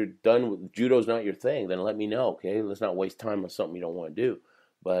tell me that you're done with judo's not your thing, then let me know, okay? Let's not waste time on something you don't want to do.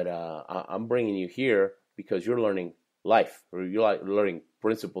 But I'm bringing you here because you're learning life, or you're learning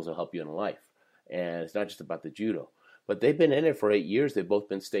principles that help you in life. And it's not just about the judo. But they've been in it for 8 years. They've both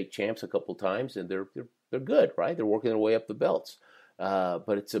been state champs a couple times, and they're good, right? They're working their way up the belts.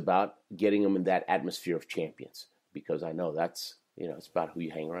 But it's about getting them in that atmosphere of champions, because I know that's, it's about who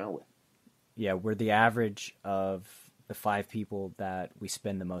you hang around with. Yeah, we're the average of the 5 people that we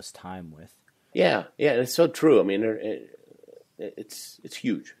spend the most time with. Yeah, and it's so true. I mean, it's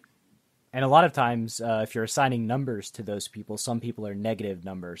huge. And a lot of times, if you're assigning numbers to those people, some people are negative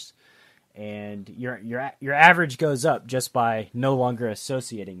numbers, and your average goes up just by no longer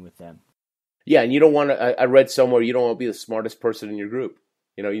associating with them. Yeah, and you don't want to. I read somewhere you don't want to be the smartest person in your group.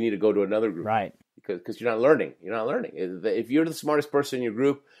 You need to go to another group, right? Because you're not learning. You're not learning. If you're the smartest person in your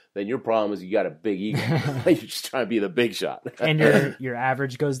group, then your problem is you got a big ego. You're just trying to be the big shot. And your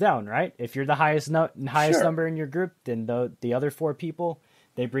average goes down, right? If you're the highest Sure. number in your group, then the other 4 people,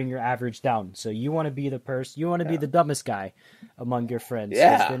 they bring your average down. So you want to be the person, you want to be the dumbest guy among your friends.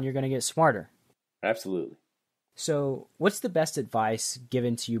 Yeah. Then you're going to get smarter. Absolutely. So what's the best advice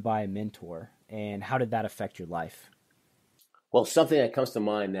given to you by a mentor, and how did that affect your life? Well, something that comes to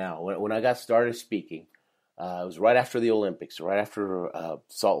mind now, when I got started speaking, it was right after the Olympics, right after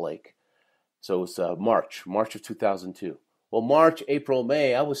Salt Lake. So it was March of 2002. Well, March, April,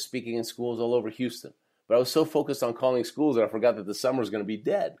 May, I was speaking in schools all over Houston. But I was so focused on calling schools that I forgot that the summer was going to be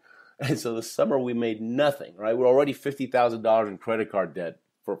dead. And so the summer we made nothing, right? We're already $50,000 in credit card debt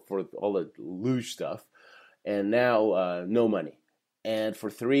for all the luge stuff. And now no money. And for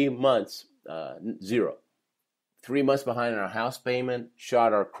 3 months, zero. 3 months behind in our house payment,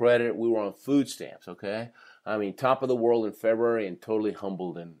 shot our credit. We were on food stamps, okay? I mean, top of the world in February and totally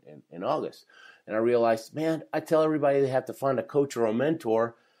humbled in August. And I realized, man, I tell everybody they have to find a coach or a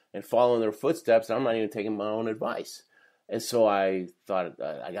mentor and follow in their footsteps, and I'm not even taking my own advice. And so I thought,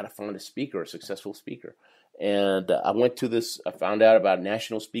 I got to find a speaker, a successful speaker. And I went to this, I found out about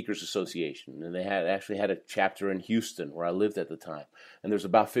National Speakers Association, and they actually had a chapter in Houston where I lived at the time. And there's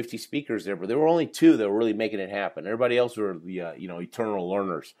about 50 speakers there, but there were only 2 that were really making it happen. Everybody else were the eternal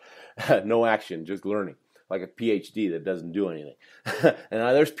learners, no action, just learning, like a PhD that doesn't do anything. And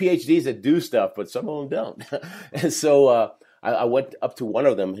there's PhDs that do stuff, but some of them don't. And so I went up to one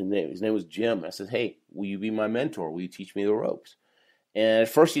of them. His name was Jim. I said, "Hey, will you be my mentor? Will you teach me the ropes?" And at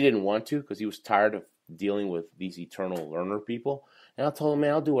first he didn't want to, because he was tired of dealing with these eternal learner people. And I told him,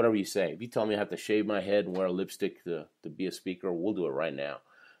 man, I'll do whatever you say. If you tell me I have to shave my head and wear a lipstick to be a speaker, we'll do it right now.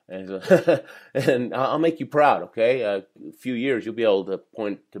 And, and I'll make you proud, okay? A few years, you'll be able to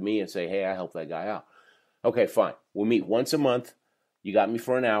point to me and say, hey, I helped that guy out. Okay, fine. We'll meet once a month. You got me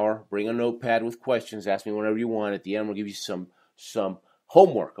for an hour. Bring a notepad with questions. Ask me whatever you want. At the end, we'll give you some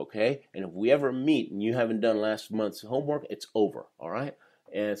homework, okay? And if we ever meet and you haven't done last month's homework, it's over, all right?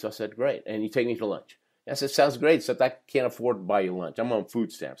 And so I said, great. And you take me to lunch. I said, sounds great, except I can't afford to buy you lunch. I'm on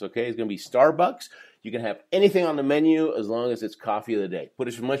food stamps, okay? It's going to be Starbucks. You can have anything on the menu as long as it's coffee of the day. Put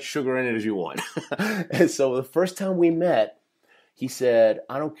as much sugar in it as you want. And so the first time we met, he said,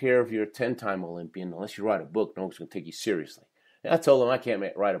 I don't care if you're a 10-time Olympian, unless you write a book, no one's going to take you seriously. And I told him I can't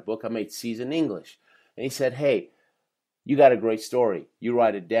write a book. I made C's in English. And he said, hey, you got a great story. You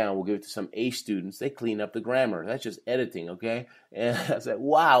write it down. We'll give it to some A students. They clean up the grammar. That's just editing, okay? And I said,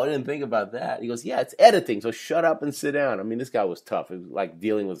 wow, I didn't think about that. He goes, yeah, it's editing, so shut up and sit down. I mean, this guy was tough. It was like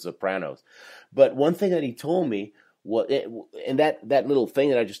dealing with Sopranos. But one thing that he told me, and that little thing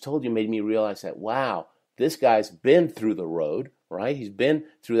that I just told you made me realize that, wow, this guy's been through the road, right? He's been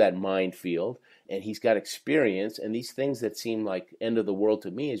through that minefield, and he's got experience, and these things that seem like end of the world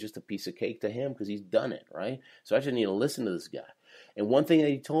to me is just a piece of cake to him because he's done it, right? So I just need to listen to this guy. And one thing that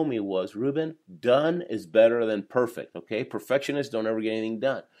he told me was, Ruben, done is better than perfect, okay? Perfectionists don't ever get anything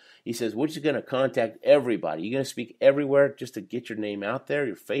done. He says, we're just going to contact everybody. You're going to speak everywhere just to get your name out there,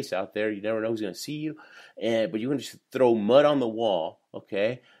 your face out there. You never know who's going to see you. But you're going to just throw mud on the wall,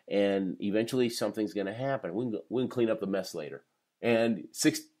 okay? And eventually something's going to happen. We can clean up the mess later. And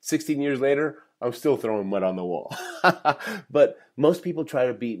 16 years later, I'm still throwing mud on the wall. But most people try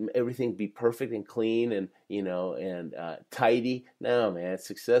to be perfect and clean and, and tidy. No, man,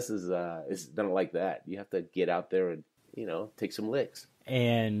 success is not like that. You have to get out there and, take some licks.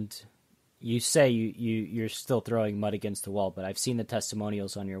 And you say you're still throwing mud against the wall, but I've seen the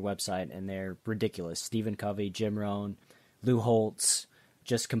testimonials on your website, and they're ridiculous. Stephen Covey, Jim Rohn, Lou Holtz,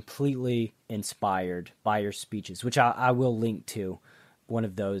 just completely inspired by your speeches, which I will link to one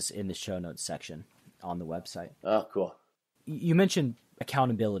of those in the show notes section on the website. Oh, cool. You mentioned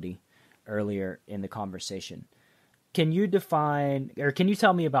accountability earlier in the conversation. Can you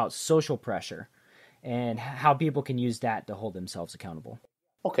tell me about social pressure and how people can use that to hold themselves accountable?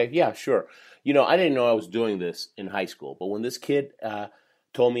 Okay, yeah, sure. I didn't know I was doing this in high school, but when this kid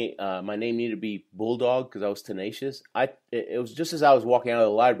told me my name needed to be Bulldog because I was tenacious, it was just as I was walking out of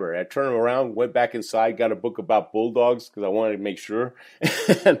the library. I turned around, went back inside, got a book about bulldogs because I wanted to make sure,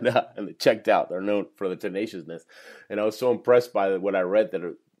 and it checked out. They're known for the tenaciousness, and I was so impressed by what I read that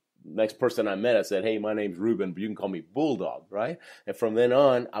the next person I met, I said, "Hey, my name's Ruben, but you can call me Bulldog," right? And from then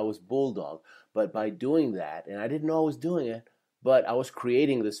on, I was Bulldog. But by doing that, and I didn't know I was doing it, but I was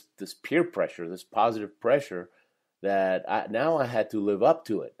creating this peer pressure, this positive pressure that now I had to live up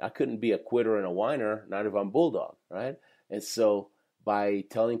to it. I couldn't be a quitter and a whiner, not if I'm Bulldog, right? And so by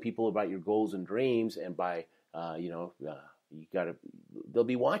telling people about your goals and dreams, and by they'll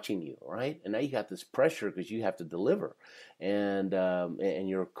be watching you, right? And now you got this pressure because you have to deliver, and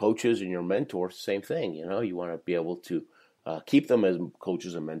your coaches and your mentors, same thing. You want to be able to keep them as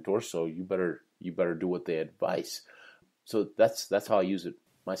coaches and mentors, so you better do what they advise. So that's how I use it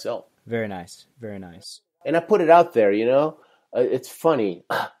myself. Very nice, very nice. And I put it out there, it's funny.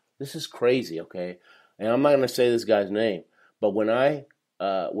 This is crazy, okay? And I'm not going to say this guy's name, but when I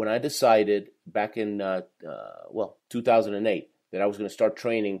decided back in 2008 that I was going to start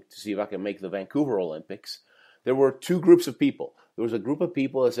training to see if I could make the Vancouver Olympics, there were two groups of people. There was a group of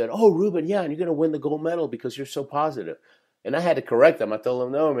people that said, "Oh, Ruben, yeah, and you're going to win the gold medal because you're so positive." And I had to correct them. I told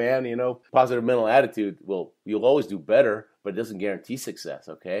them, "No, man, positive mental attitude, well, you'll always do better, but it doesn't guarantee success,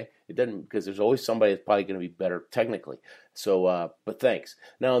 okay? It doesn't, because there's always somebody that's probably going to be better technically. So, but thanks."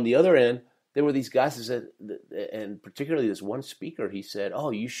 Now, on the other end, there were these guys that said, and particularly this one speaker, he said,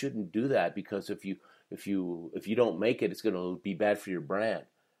 "Oh, you shouldn't do that because if you don't make it, it's going to be bad for your brand."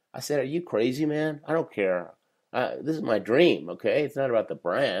 I said, "Are you crazy, man? I don't care. This is my dream, okay? It's not about the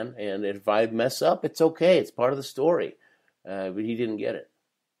brand, and if I mess up, it's okay. It's part of the story." But he didn't get it.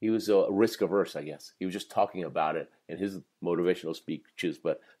 He was risk averse, I guess. He was just talking about it in his motivational speeches,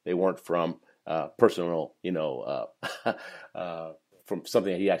 but they weren't from personal, from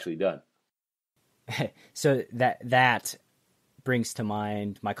something that he actually done. So that brings to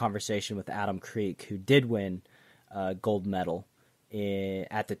mind my conversation with Adam Creek, who did win a gold medal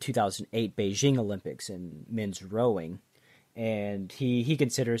at the 2008 Beijing Olympics in men's rowing. And he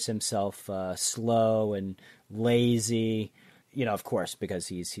considers himself slow and lazy, of course, because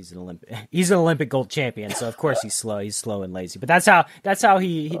he's an Olympic gold champion, so of course he's slow and lazy. But that's how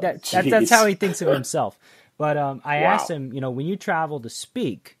he thinks of himself. But I asked him, when you travel to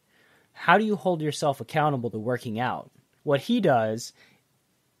speak, how do you hold yourself accountable to working out? What he does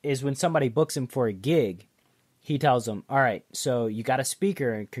is when somebody books him for a gig, he tells them, "All right, so you got a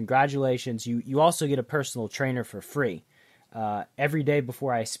speaker, and congratulations, you also get a personal trainer for free. Every day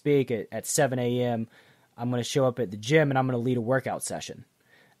before I speak at 7 a.m., I'm going to show up at the gym and I'm going to lead a workout session."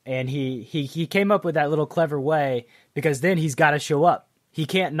 And he came up with that little clever way because then he's got to show up. He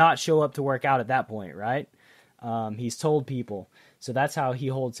can't not show up to work out at that point, right? He's told people. So that's how he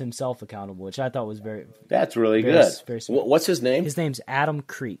holds himself accountable, which I thought was That's really good. Very smart. What's his name? His name's Adam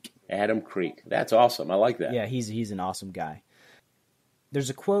Creek. Adam Creek. That's awesome. I like that. Yeah, he's an awesome guy.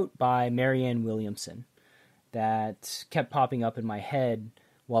 There's a quote by Marianne Williamson that kept popping up in my head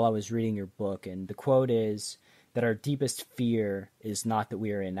while I was reading your book, and the quote is that our deepest fear is not that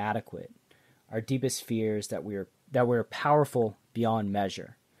we are inadequate. Our deepest fear is that we're powerful beyond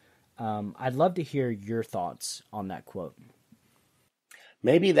measure. I'd love to hear your thoughts on that quote.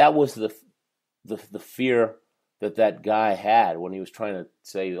 Maybe that was the fear that guy had when he was trying to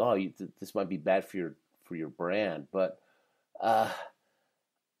say, "Oh, this might be bad for your brand." But I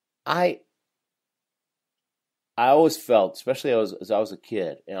always felt, especially as I was a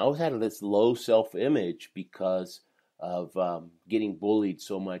kid, and I always had this low self-image because of getting bullied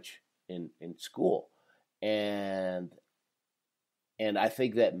so much in school, and I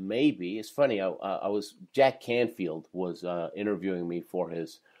think that maybe it's funny. Jack Canfield was interviewing me for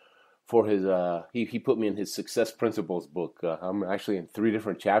his he put me in his Success Principles book. I'm actually in 3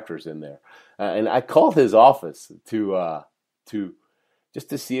 different chapters in there, and I called his office to just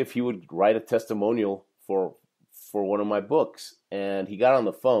to see if he would write a testimonial for one of my books. And he got on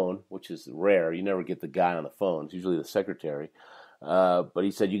the phone, which is rare. You never get the guy on the phone. It's usually the secretary. But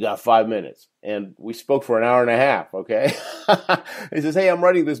he said, "You got 5 minutes." And we spoke for an hour and a half, okay? He says, "Hey, I'm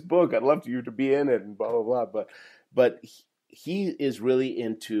writing this book. I'd love you to be in it," and blah, blah, blah. But he is really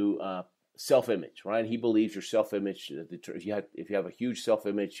into self-image, right? He believes your self-image, if you have a huge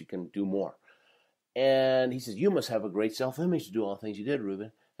self-image, you can do more. And he says, "You must have a great self-image to do all the things you did,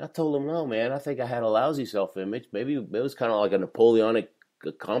 Ruben." And I told him, "No, man, I think I had a lousy self-image. Maybe it was kind of like a Napoleonic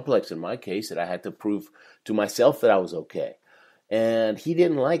complex in my case, that I had to prove to myself that I was okay." And he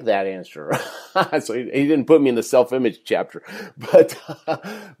didn't like that answer. So he didn't put me in the self-image chapter.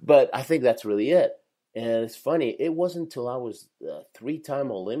 But I think that's really it. And it's funny, it wasn't until I was a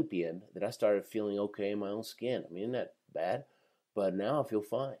 3-time Olympian that I started feeling okay in my own skin. I mean, isn't that bad? But now I feel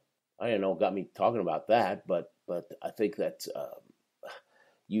fine. I don't know what got me talking about that, but I think that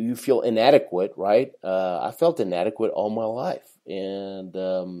you feel inadequate, right? I felt inadequate all my life. And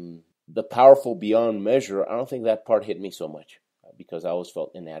the powerful beyond measure, I don't think that part hit me so much, because I always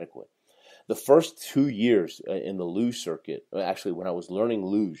felt inadequate. The first 2 years in the luge circuit, actually when I was learning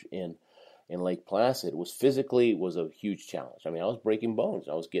luge in Lake Placid, was a huge challenge. I mean, I was breaking bones.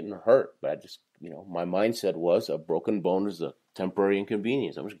 I was getting hurt, but I just, my mindset was a broken bone is a temporary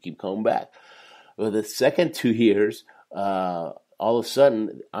inconvenience. I'm just going to keep coming back. But the second 2 years, all of a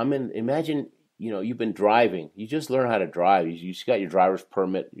sudden, imagine, you've been driving. You just learn how to drive. You just got your driver's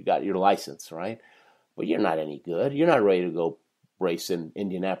permit. You got your license, right? But you're not any good. You're not ready to go race in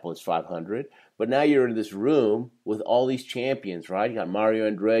Indianapolis 500. But now you're in this room with all these champions, right? You got Mario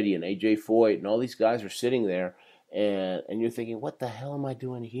Andretti and AJ Foyt, and all these guys are sitting there, and you're thinking, what the hell am I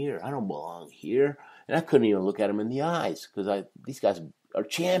doing here? I don't belong here. And I couldn't even look at them in the eyes, because these guys are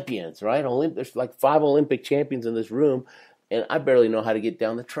champions, right? There's like 5 Olympic champions in this room, and I barely know how to get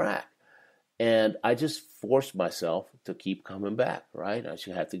down the track. And I just forced myself to keep coming back, right? I just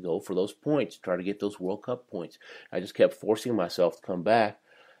had to go for those points, try to get those World Cup points. I just kept forcing myself to come back.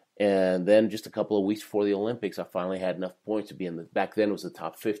 And then just a couple of weeks before the Olympics, I finally had enough points to be back then it was the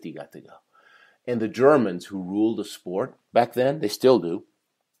top 50 got to go. And the Germans, who ruled the sport back then, they still do,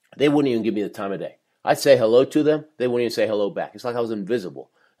 they wouldn't even give me the time of day. I'd say hello to them, they wouldn't even say hello back. It's like I was invisible.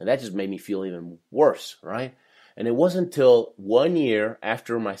 And that just made me feel even worse, right? And it wasn't until 1 year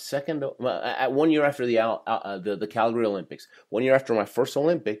after the Calgary Olympics, 1 year after my first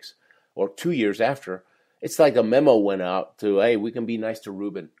Olympics, or 2 years after, it's like a memo went out to, hey, we can be nice to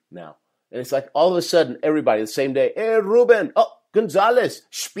Ruben now. And it's like all of a sudden, everybody the same day, hey, Ruben, oh, Gonzalez,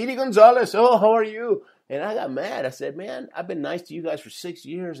 Speedy Gonzalez, oh, how are you? And I got mad. I said, man, I've been nice to you guys for 6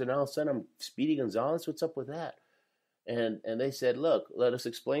 years, and all of a sudden I'm Speedy Gonzalez. What's up with that? And they said, look, let us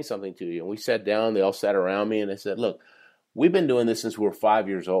explain something to you. And we sat down. They all sat around me, and they said, look, we've been doing this since we were 5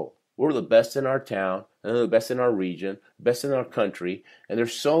 years old. We're the best in our town, and the best in our region, best in our country, and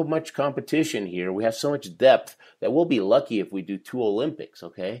there's so much competition here. We have so much depth that we'll be lucky if we do 2 Olympics,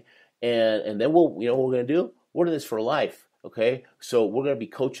 okay? And then we'll, what we're going to do? We're doing this for life, okay? So we're going to be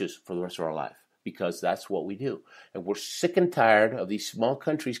coaches for the rest of our life, because that's what we do. And we're sick and tired of these small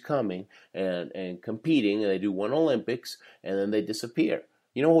countries coming and competing, and they do 1 Olympics, and then they disappear.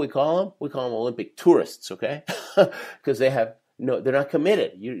 You know what we call them? We call them Olympic tourists, okay? Because they're not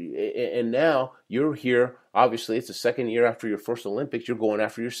committed. And now you're here. Obviously, it's the second year after your first Olympics. You're going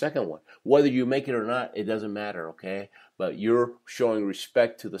after your second one. Whether you make it or not, it doesn't matter, okay? But you're showing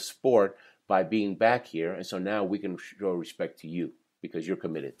respect to the sport by being back here, and so now we can show respect to you, because you're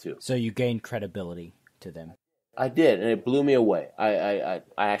committed too. So you gained credibility to them. I did, and it blew me away. I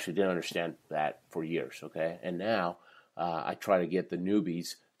actually didn't understand that for years, okay? And now I try to get the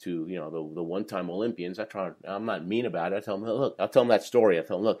newbies to, the one-time Olympians. I'm not mean about it. I tell them, look, I'll tell them that story. I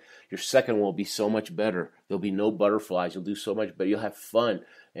tell them, look, your second one will be so much better. There'll be no butterflies. You'll do so much better. You'll have fun.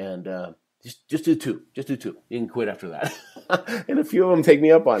 And just do 2. Just do 2. You can quit after that. And a few of them take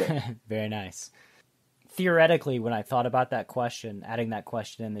me up on it. Very nice. Theoretically, when I thought about that question, adding that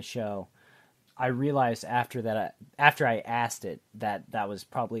question in the show, I realized after I asked it that was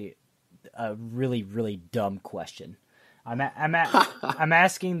probably a really, really dumb question. I'm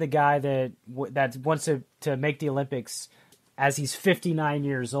asking the guy that wants to make the Olympics as he's 59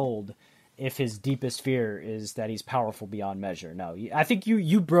 years old if his deepest fear is that he's powerful beyond measure. No, I think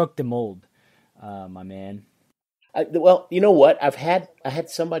you broke the mold, my man. Well, you know what? I had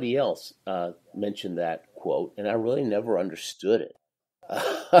somebody else mention that quote, and I really never understood it.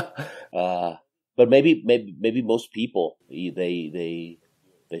 But maybe most people they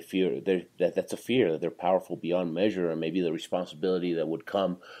fear that's a fear that they're powerful beyond measure, and maybe the responsibility that would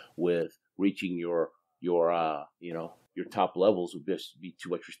come with reaching your your top levels would just be too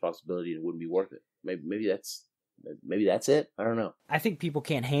much responsibility and it wouldn't be worth it. Maybe that's it. I don't know. I think people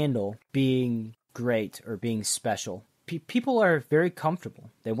can't handle being great or being special. People are very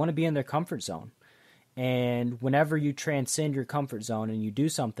comfortable. They want to be in their comfort zone. And whenever you transcend your comfort zone and you do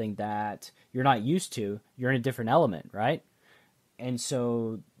something that you're not used to, you're in a different element, right? And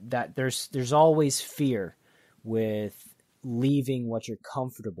so that there's always fear with leaving what you're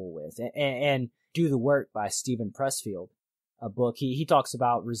comfortable with. And Do the Work by Stephen Pressfield, a book, he talks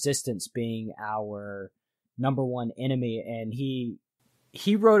about resistance being our number one enemy. And he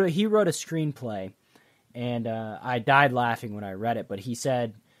wrote a screenplay, and I died laughing when I read it, but he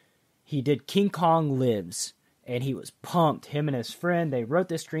said he did King Kong Lives, and he was pumped. Him and his friend, they wrote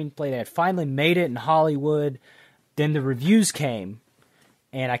this screenplay. They had finally made it in Hollywood. Then the reviews came,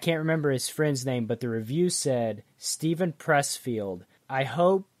 and I can't remember his friend's name, but the review said, Stephen Pressfield, I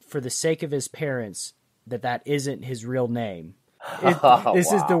hope for the sake of his parents that isn't his real name.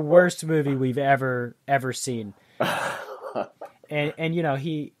 This is the worst movie we've ever seen. And you know,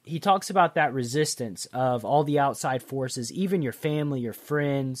 he talks about that resistance of all the outside forces, even your family, your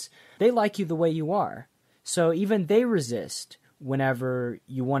friends. They like you the way you are. So even they resist whenever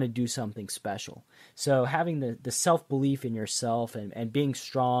you want to do something special. So having the self-belief in yourself and being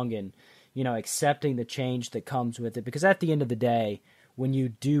strong and, you know, accepting the change that comes with it. Because at the end of the day, when you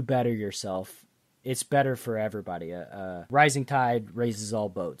do better yourself, it's better for everybody. Rising tide raises all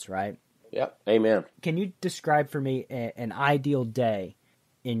boats, right? Yep. Amen. Can you describe for me an ideal day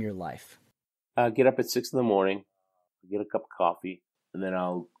in your life? Get up at 6 a.m, get a cup of coffee, and then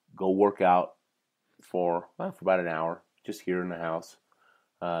I'll go work out for about an hour, just here in the house.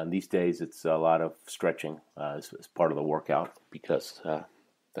 And these days, it's a lot of stretching as part of the workout because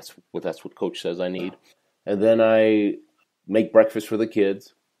that's what Coach says I need. And then I make breakfast for the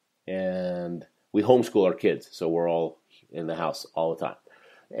kids, and we homeschool our kids, so we're all in the house all the time.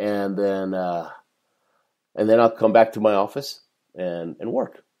 And then I'll come back to my office and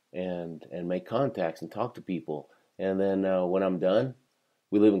work and make contacts and talk to people. And then when I'm done,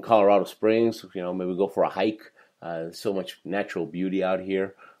 we live in Colorado Springs. You know, maybe go for a hike. There's so much natural beauty out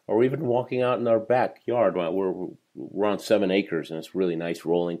here. Or even walking out in our backyard. We're on 7 acres, and it's really nice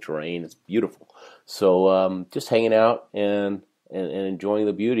rolling terrain. It's beautiful. So just hanging out and enjoying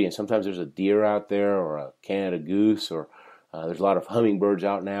the beauty. And sometimes there's a deer out there, or a Canada goose, or there's a lot of hummingbirds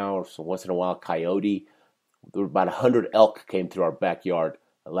out now, or so once in a while coyote. There were about 100 elk came through our backyard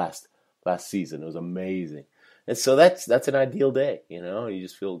last season. It was amazing. And so that's an ideal day, you know. You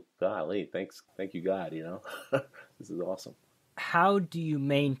just feel, golly, thank you, God, you know. This is awesome. How do you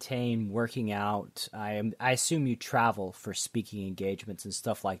maintain working out? I assume you travel for speaking engagements and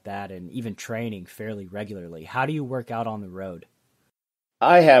stuff like that, and even training fairly regularly. How do you work out on the road?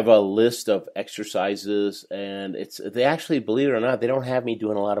 I have a list of exercises, and they actually, believe it or not, they don't have me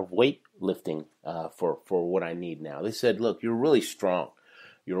doing a lot of weight lifting for what I need now. They said, look, you're really strong.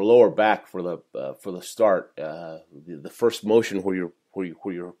 Your lower back for the start, the first motion where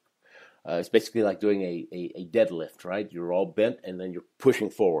you're it's basically like doing a deadlift, right? You're all bent and then you're pushing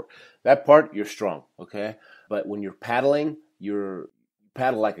forward. That part, you're strong, okay? But when you're paddling, you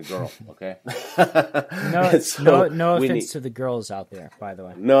paddle like a girl, okay? No offense to the girls out there, by the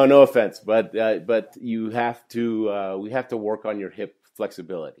way. No offense, but you have to we have to work on your hip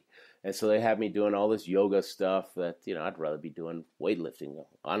flexibility. And so they have me doing all this yoga stuff that, you know, I'd rather be doing weightlifting,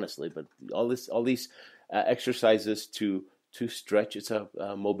 honestly. But all these exercises to stretch. It's a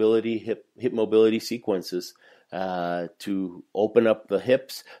mobility hip mobility sequences to open up the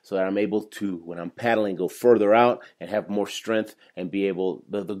hips so that I'm able to, when I'm paddling, go further out and have more strength and be able.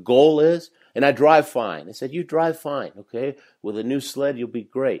 The goal is, and I drive fine. I said, you drive fine, okay? With a new sled, you'll be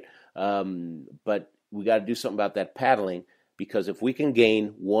great. But we got to do something about that paddling, because if we can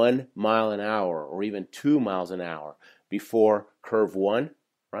gain 1 mile an hour or even 2 miles an hour before curve 1,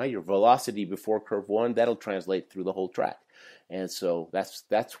 right? Your velocity before curve 1, that'll translate through the whole track. And so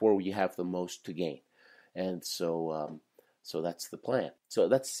that's where you have the most to gain. And so that's the plan. So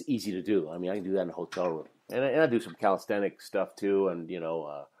that's easy to do. I mean, I can do that in a hotel room. And I do some calisthenic stuff too, and, you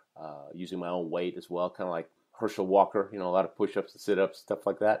know, using my own weight as well, kind of like Herschel Walker, you know, a lot of push-ups and sit-ups, stuff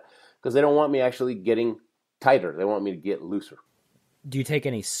like that, because they don't want me actually getting tighter. They want me to get looser. Do you take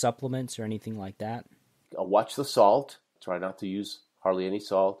any supplements or anything like that? I watch the salt. Try not to use hardly any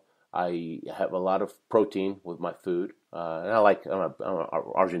salt. I have a lot of protein with my food, and I'm an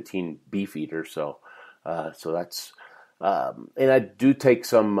Argentinian beef eater, so that's and I do take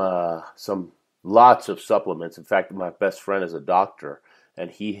some lots of supplements. In fact, my best friend is a doctor,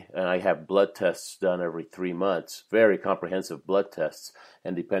 and I have blood tests done every 3 months, very comprehensive blood tests,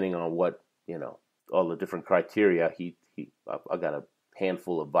 and depending on what, you know, all the different criteria, he I got a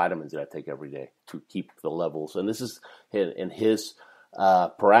handful of vitamins that I take every day to keep the levels. And this is in his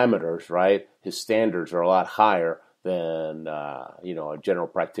parameters, right? His standards are a lot higher than, a general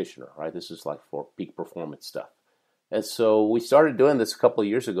practitioner, right? This is like for peak performance stuff. And so we started doing this a couple of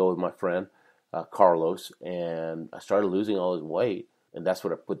years ago with my friend, Carlos, and I started losing all his weight. And that's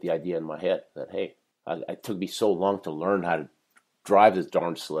what I put the idea in my head that, hey, it took me so long to learn how to drive this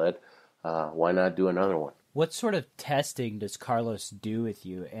darn sled. Why not do another one? What sort of testing does Carlos do with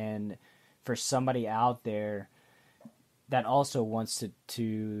you? And for somebody out there that also wants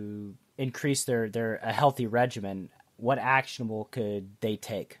to increase their a healthy regimen, what actionable could they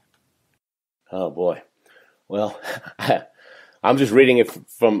take? Oh, boy. Well, I'm just reading it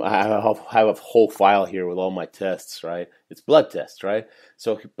from, I have a whole file here with all my tests, right? It's blood tests, right?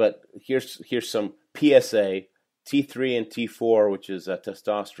 So, but here's some PSA, T3 and T4, which is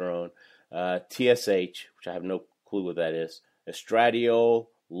testosterone, TSH, which I have no clue what that is, estradiol,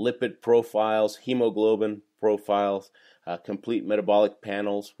 lipid profiles, hemoglobin profiles, complete metabolic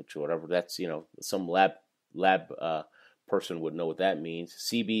panels, which whatever that's, some lab person would know what that means,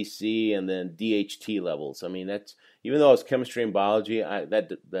 CBC, and then DHT levels. I mean, that's, even though it's chemistry and biology,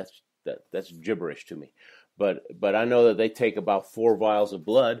 that's gibberish to me. But I know that they take about 4 vials of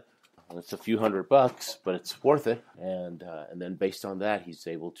blood. It's a few $100, but it's worth it. And then based on that, he's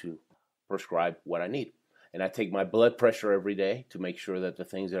able to prescribe what I need. And I take my blood pressure every day to make sure that the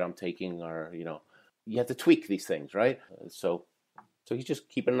things that I'm taking are, you have to tweak these things, right? So he's just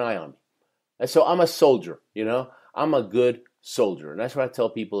keeping an eye on me. And so I'm a soldier, I'm a good soldier. And that's what I tell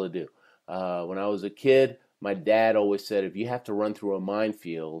people to do. When I was a kid, my dad always said, if you have to run through a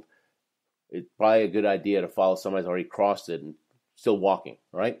minefield, it's probably a good idea to follow somebody who's already crossed it and still walking,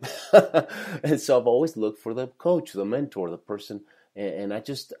 right? And so I've always looked for the coach, the mentor, the person, and I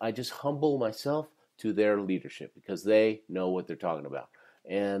just humble myself to their leadership because they know what they're talking about.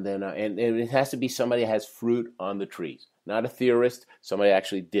 And then and it has to be somebody that has fruit on the trees, not a theorist. Somebody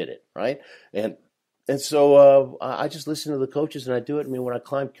actually did it, right? And so I just listen to the coaches and I do it. I mean, when I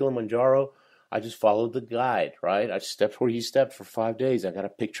climbed Kilimanjaro, I just followed the guide, right? I stepped where he stepped for 5 days. I got a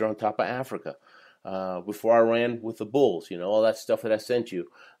picture on top of Africa. Before I ran with the bulls, all that stuff that I sent you.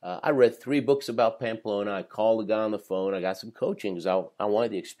 I read 3 books about Pamplona. I called the guy on the phone. I got some coaching because I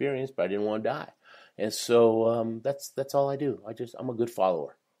wanted the experience, but I didn't want to die. And so that's all I do. I'm a good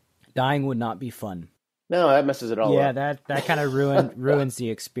follower. Dying would not be fun. No, that messes it all up. Yeah, that kind of ruins the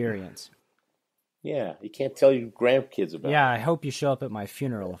experience. Yeah, you can't tell your grandkids about it. Yeah, I hope you show up at my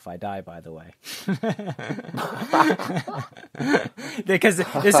funeral if I die, by the way. Because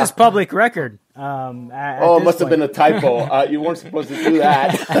this is public record. It must have been a typo. You weren't supposed to do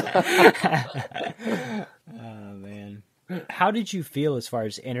that. Oh, man. How did you feel as far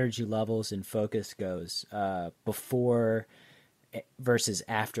as energy levels and focus goes before versus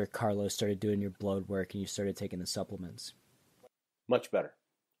after Carlos started doing your blood work and you started taking the supplements? Much better.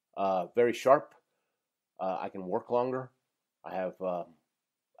 Very sharp. I can work longer. I have,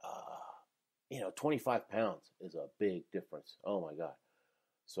 25 pounds is a big difference. Oh my God.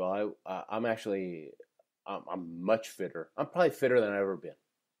 So I'm much fitter. I'm probably fitter than I've ever been.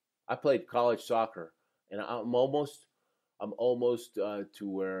 I played college soccer and I'm almost to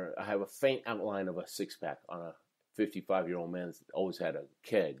where I have a faint outline of a 6-pack on a 55-year-old man that's always had a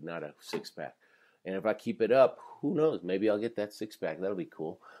keg, not a 6-pack. And if I keep it up, who knows? Maybe I'll get that 6-pack. That'll be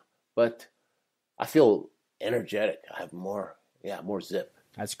cool. But I feel energetic. I have more zip.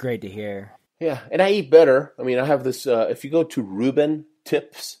 That's great to hear. Yeah, and I eat better. I mean, I have this, if you go to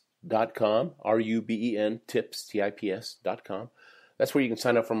RubenTips.com, RUBEN tips, TIPS.com, that's where you can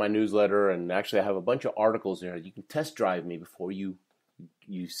sign up for my newsletter. And actually I have a bunch of articles there. You can test drive me before you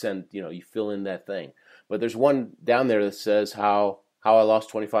send, you fill in that thing. But there's one down there that says how I lost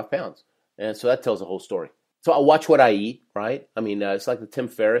 25 pounds. And so that tells the whole story. So I watch what I eat, right? I mean, it's like the Tim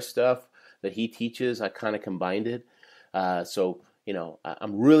Ferriss stuff that he teaches. I kind of combined it. So,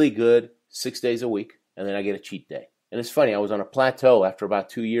 I'm really good 6 days a week, and then I get a cheat day. And it's funny, I was on a plateau after about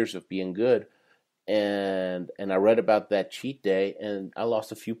 2 years of being good, and I read about that cheat day, and I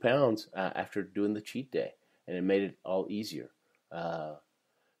lost a few pounds after doing the cheat day, and it made it all easier.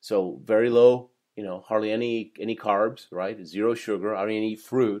 So very low, hardly any carbs, right? 0 sugar. I don't even eat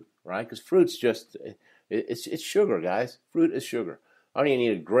fruit, right? Because fruit's just, it's sugar, guys. Fruit is sugar. I don't even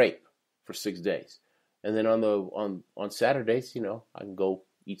eat a grape for 6 days. And then on Saturdays, I can go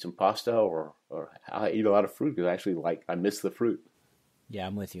eat some pasta or I eat a lot of fruit because I miss the fruit. Yeah,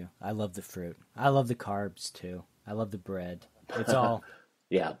 I'm with you. I love the fruit. I love the carbs too. I love the bread. It's all.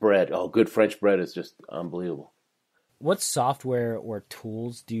 Yeah, bread. Oh, good French bread is just unbelievable. What software or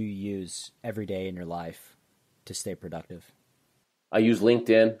tools do you use every day in your life? to stay productive? I use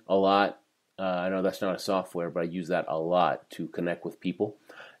LinkedIn a lot. I know that's not a software, but I use that a lot to connect with people.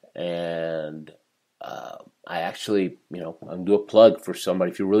 And I actually, I'm do a plug for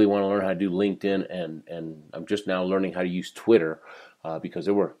somebody. If you really want to learn how to do LinkedIn, and I'm just now learning how to use Twitter, because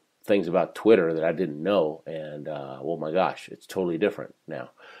there were things about Twitter that I didn't know, and oh my gosh, it's totally different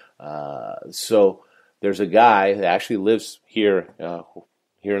now. So there's a guy that actually lives here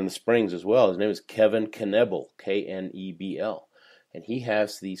in the Springs as well. His name is Kevin Knebel, Knebl, and he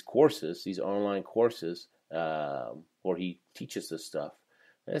has these courses, these online courses, where he teaches this stuff.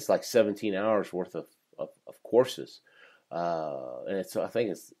 And it's like 17 hours worth of courses, and I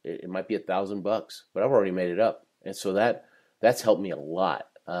think it might be $1,000, but I've already made it up, and so that's helped me a lot.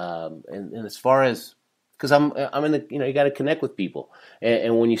 And as far as, because I'm in the, you got to connect with people,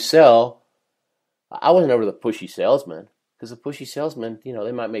 and when you sell, I wasn't ever the pushy salesman, because the pushy salesman,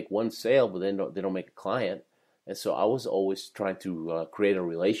 they might make one sale, but they don't make a client. And so I was always trying to create a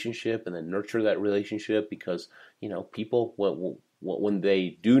relationship and then nurture that relationship, because people, when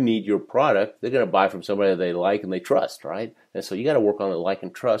they do need your product, they're going to buy from somebody that they like and they trust, right? And so you got to work on the like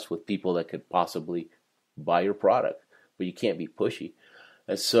and trust with people that could possibly buy your product, but you can't be pushy.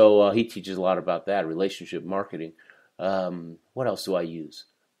 And so he teaches a lot about that, relationship marketing. What else do I use?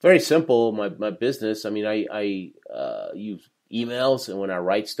 Very simple. My business. I mean, I use emails, and when I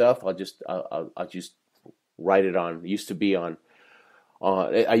write stuff, I'll just write it on. It used to be on.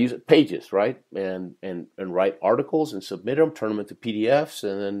 I use Pages, right, and write articles and submit them, turn them into PDFs,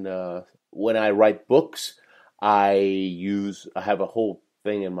 and then when I write books, I have a whole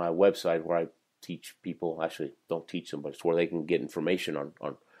thing in my website where I teach people. Actually, don't teach them, but it's where they can get information on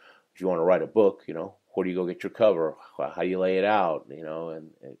if you want to write a book. Where do you go get your cover? How do you lay it out?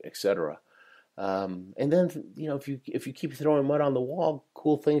 And etc. And then if you keep throwing mud on the wall,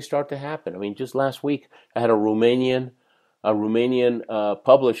 cool things start to happen. I mean, just last week I had a Romanian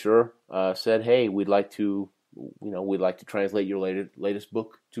publisher said, "Hey, we'd like to translate your latest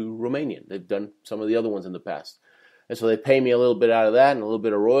book to Romanian." They've done some of the other ones in the past, and so they pay me a little bit out of that and a little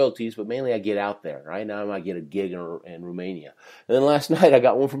bit of royalties. But mainly, I get out there. Right now, I might get a gig in Romania. And then last night, I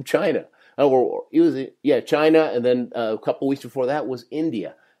got one from China. China, and then a couple weeks before that was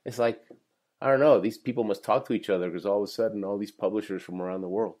India. It's like, I don't know. These people must talk to each other, because all of a sudden, all these publishers from around the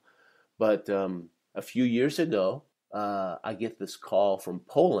world. But a few years ago, I get this call from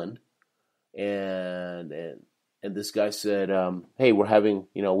Poland, and this guy said, "Hey, we're having,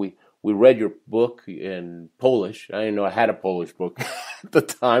 we read your book in Polish. I didn't know I had a Polish book at the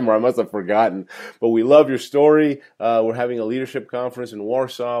time, or I must have forgotten. But we love your story. We're having a leadership conference in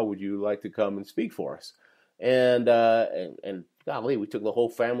Warsaw. Would you like to come and speak for us?" And golly, we took the whole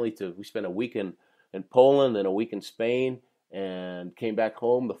family we spent a week in Poland and a week in Spain, and came back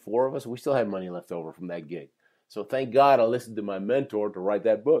home, the four of us. We still had money left over from that gig. So thank God I listened to my mentor to write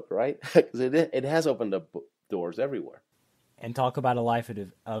that book, right? Because it has opened up doors everywhere. And talk about a life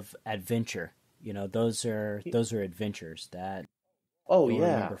of adventure. Those are adventures that we'll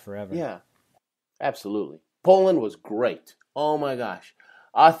remember forever. Yeah, absolutely. Poland was great. Oh my gosh.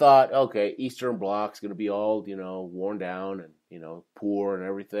 I thought, okay, Eastern Bloc's going to be all, worn down and, poor and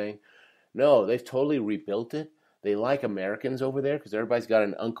everything. No, they've totally rebuilt it. They like Americans over there because everybody's got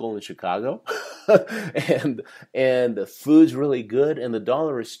an uncle in Chicago, and the food's really good, and the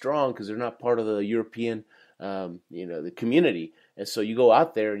dollar is strong because they're not part of the European, the community. And so you go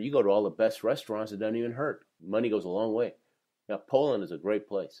out there and you go to all the best restaurants. It doesn't even hurt. Money goes a long way. Now, Poland is a great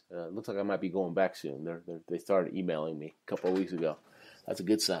place. Looks like I might be going back soon. They started emailing me a couple of weeks ago. That's a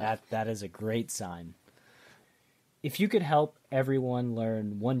good sign. That is a great sign. If you could help everyone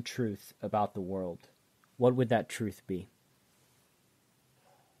learn one truth about the world, what would that truth be?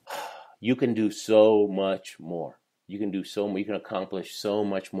 You can do so much more. You can accomplish so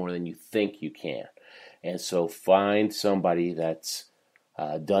much more than you think you can. And so find somebody that's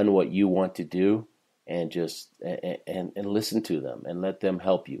done what you want to do, and just and listen to them and let them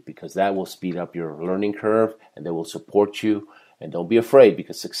help you, because that will speed up your learning curve, and they will support you. And don't be afraid,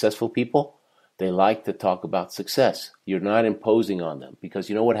 because successful people, they like to talk about success. You're not imposing on them, because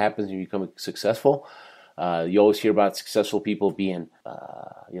you know what happens when you become successful? You always hear about successful people being,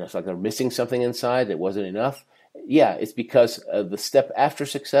 it's like they're missing something inside that wasn't enough. Yeah, it's because the step after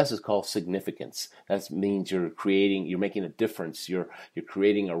success is called significance. That means you're making a difference. You're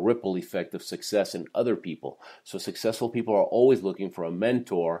creating a ripple effect of success in other people. So successful people are always looking for a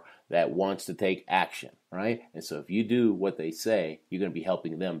mentor that wants to take action, right? And so if you do what they say, you're going to be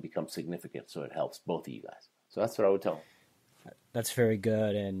helping them become significant. So it helps both of you guys. So that's what I would tell them. That's very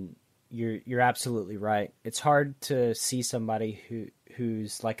good, and you're absolutely right. It's hard to see somebody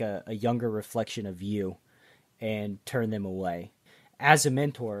who's like a younger reflection of you, and turn them away. As a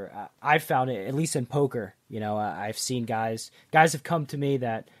mentor, I've found it, at least in poker, I've seen guys have come to me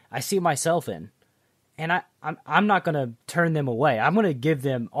that I see myself in, and I'm not going to turn them away. I'm going to give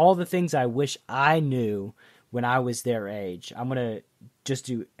them all the things I wish I knew when I was their age. I'm going to just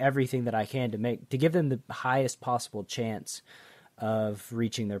do everything that I can to give them the highest possible chance of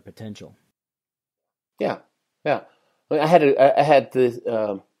reaching their potential. Yeah. I had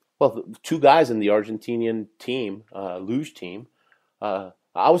the two guys in the Argentinian team, luge team. I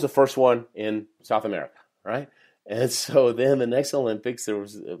was the first one in South America, right? And so then the next Olympics, there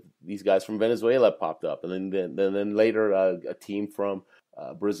was these guys from Venezuela popped up, and then later a team from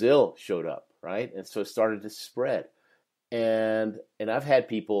Brazil showed up, right? And so it started to spread. And I've had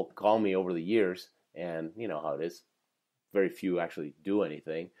people call me over the years, and you know how it is. Very few actually do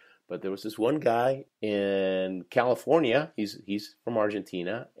anything. But there was this one guy in California. He's from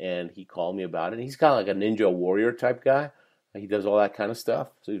Argentina, and he called me about it. He's kind of like a ninja warrior type guy. He does all that kind of stuff.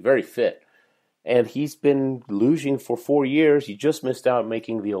 So he's very fit. And he's been luging for 4 years. He just missed out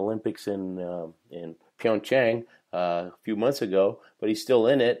making the Olympics in Pyeongchang a few months ago, but he's still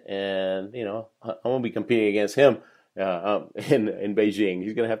in it. And, I'm going to be competing against him in Beijing.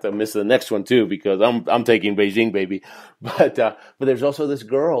 He's going to have to miss the next one too, because I'm taking Beijing, baby. But there's also this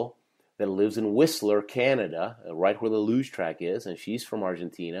girl that lives in Whistler, Canada, right where the luge track is, and she's from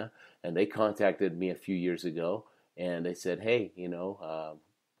Argentina. And they contacted me a few years ago, and they said, "Hey,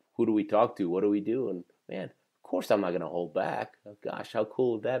 who do we talk to? What do we do?" And man, of course I'm not going to hold back. Oh, gosh, how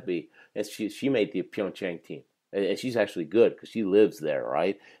cool would that be? And she made the Pyeongchang team, and she's actually good because she lives there,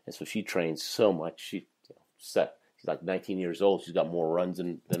 right? And so she trains so much. She's like 19 years old. She's got more runs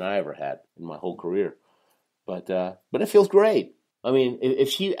than I ever had in my whole career. But it feels great. I mean, if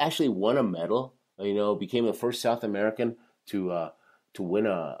she actually won a medal, became the first South American to win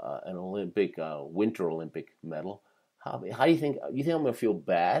an Olympic Winter Olympic medal, how do you think? You think I'm gonna feel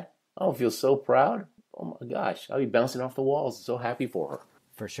bad? I don't feel so proud. Oh my gosh, I'll be bouncing off the walls. So happy for her.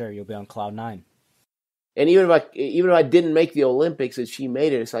 For sure, you'll be on cloud 9. And even if I didn't make the Olympics and she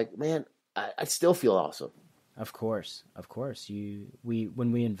made it, it's like, man, I still feel awesome. Of course.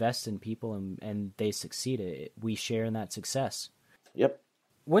 When we invest in people and they succeed, we share in that success. Yep.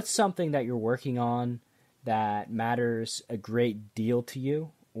 What's something that you're working on that matters a great deal to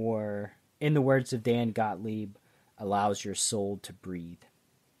you, or, in the words of Dan Gottlieb, allows your soul to breathe?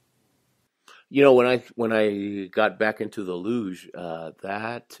 When I got back into the luge,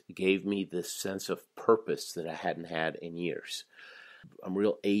 that gave me this sense of purpose that I hadn't had in years. I'm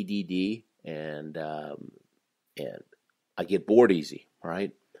real ADD, and I get bored easy,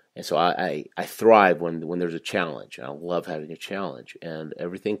 right? And so I thrive when there's a challenge. I love having a challenge, and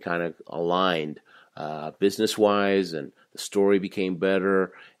everything kind of aligned business-wise, and the story became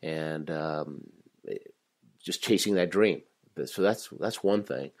better, and just chasing that dream. So that's one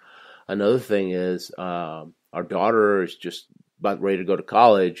thing. Another thing is our daughter is just about ready to go to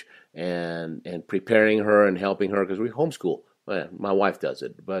college, and preparing her and helping her, because we homeschool. Well, my wife does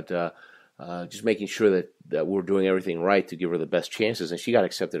it, but just making sure that we're doing everything right to give her the best chances. And she got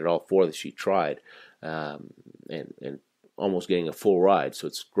accepted at all 4 that she tried, and almost getting a full ride. So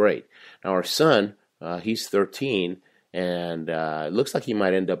it's great. Now our son, he's 13, and it looks like he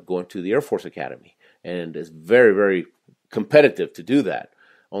might end up going to the Air Force Academy, and it's very, very competitive to do that.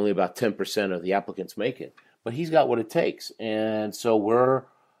 Only about 10% of the applicants make it, but he's got what it takes. And so we're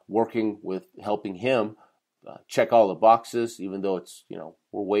working with helping him check all the boxes, even though it's,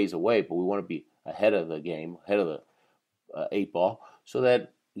 we're ways away, but we want to be ahead of the game, ahead of the 8 ball, so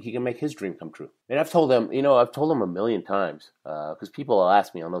that he can make his dream come true. And I've told them a million times, because people will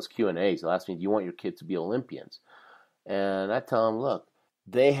ask me on those Q&As, they'll ask me, do you want your kids to be Olympians? And I tell them, look,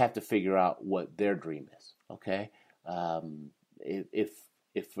 they have to figure out what their dream is, okay?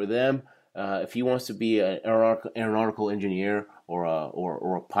 If for them, if he wants to be an aeronautical engineer or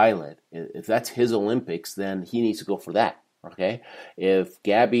a pilot, if that's his Olympics, then he needs to go for that. Okay, if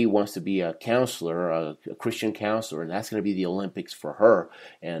Gabby wants to be a counselor, a Christian counselor, and that's going to be the Olympics for her,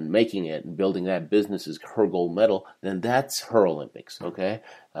 and making it and building that business is her gold medal, then that's her Olympics. Okay,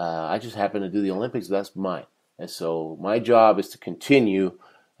 I just happen to do the Olympics. That's mine, and so my job is to continue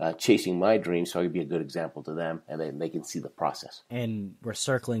chasing my dreams, so I can be a good example to them, and then they can see the process. And we're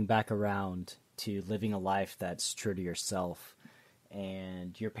circling back around to living a life that's true to yourself.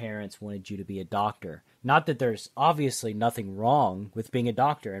 And your parents wanted you to be a doctor. Not that there's obviously nothing wrong with being a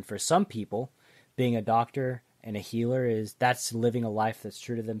doctor. And for some people, being a doctor and a healer that's living a life that's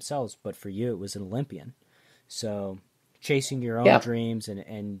true to themselves. But for you, it was an Olympian. So chasing your own dreams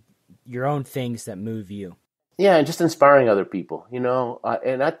and your own things that move you. Yeah, and just inspiring other people, and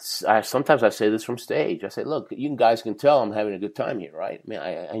sometimes I say this from stage. I say, look, you guys can tell I'm having a good time here, right? I mean,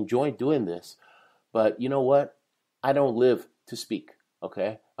 I enjoy doing this, but you know what? I don't live to speak,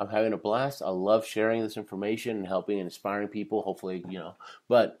 okay? I'm having a blast. I love sharing this information and helping and inspiring people, hopefully,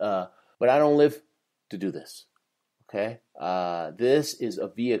 but I don't live to do this, okay? This is a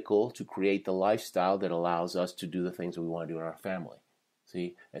vehicle to create the lifestyle that allows us to do the things that we want to do in our family,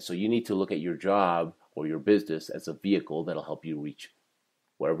 see? And so you need to look at your job or your business as a vehicle that'll help you reach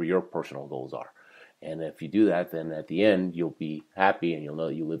wherever your personal goals are. And if you do that, then at the end, you'll be happy and you'll know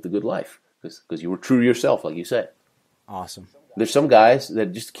that you lived a good life because you were true to yourself, like you said. Awesome. There's some guys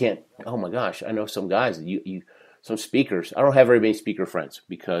that just can't, oh my gosh, I know some guys, some speakers. I don't have very many speaker friends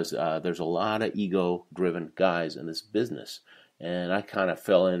because there's a lot of ego-driven guys in this business. And I kind of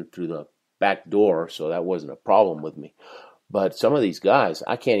fell in through the back door, so that wasn't a problem with me. But some of these guys,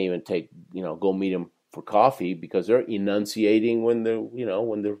 I can't even go meet them for coffee because they're enunciating when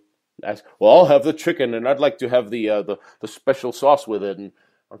they're asked, well, I'll have the chicken and I'd like to have the special sauce with it. And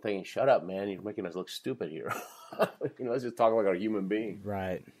I'm thinking, shut up, man. You're making us look stupid here. Let's just talk like a human being.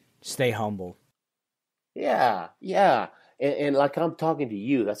 Right. Stay humble. Yeah. And like I'm talking to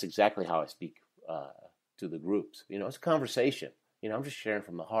you, that's exactly how I speak to the groups. It's a conversation. I'm just sharing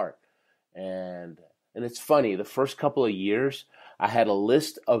from the heart. And it's funny, the first couple of years, I had a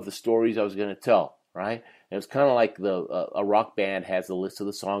list of the stories I was going to tell, right? And it was kind of like a rock band has a list of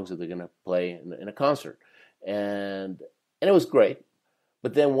the songs that they're going to play in a concert. And it was great.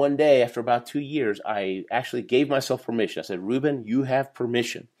 But then one day, after about 2 years, I actually gave myself permission. I said, Ruben, you have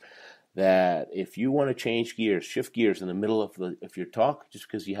permission that if you want to change gears, shift gears in the middle of your talk, just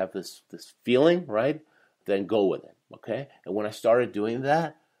because you have this feeling, right, then go with it, okay? And when I started doing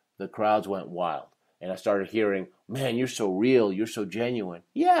that, the crowds went wild. And I started hearing, man, you're so real, you're so genuine.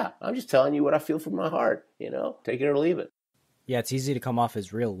 Yeah, I'm just telling you what I feel from my heart, take it or leave it. Yeah, it's easy to come off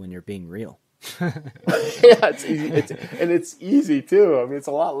as real when you're being real. Yeah, it's easy. It's easy too. I mean, it's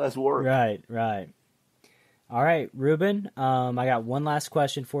a lot less work. Right. All right, Ruben, I got one last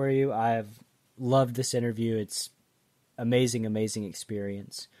question for you. I've loved this interview. It's amazing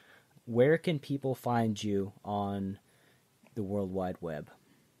experience. Where can people find you on the World Wide Web?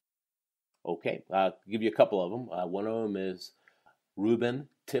 Okay, I'll give you a couple of them. One of them is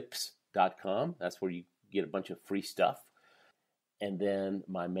rubentips.com. That's where you get a bunch of free stuff. And then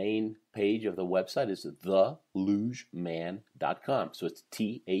my main page of the website is thelugeman.com. So it's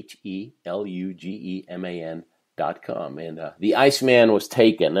TheLugeman.com. And the Iceman was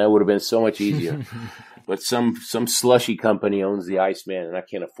taken. That would have been so much easier. But some slushy company owns the Iceman, and I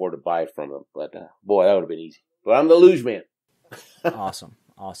can't afford to buy it from them. But boy, that would have been easy. But I'm the Luge Man. Awesome.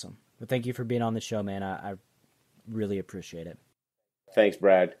 Well, thank you for being on the show, man. I really appreciate it. Thanks,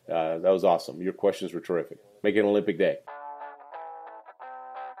 Brad. That was awesome. Your questions were terrific. Make it an Olympic day.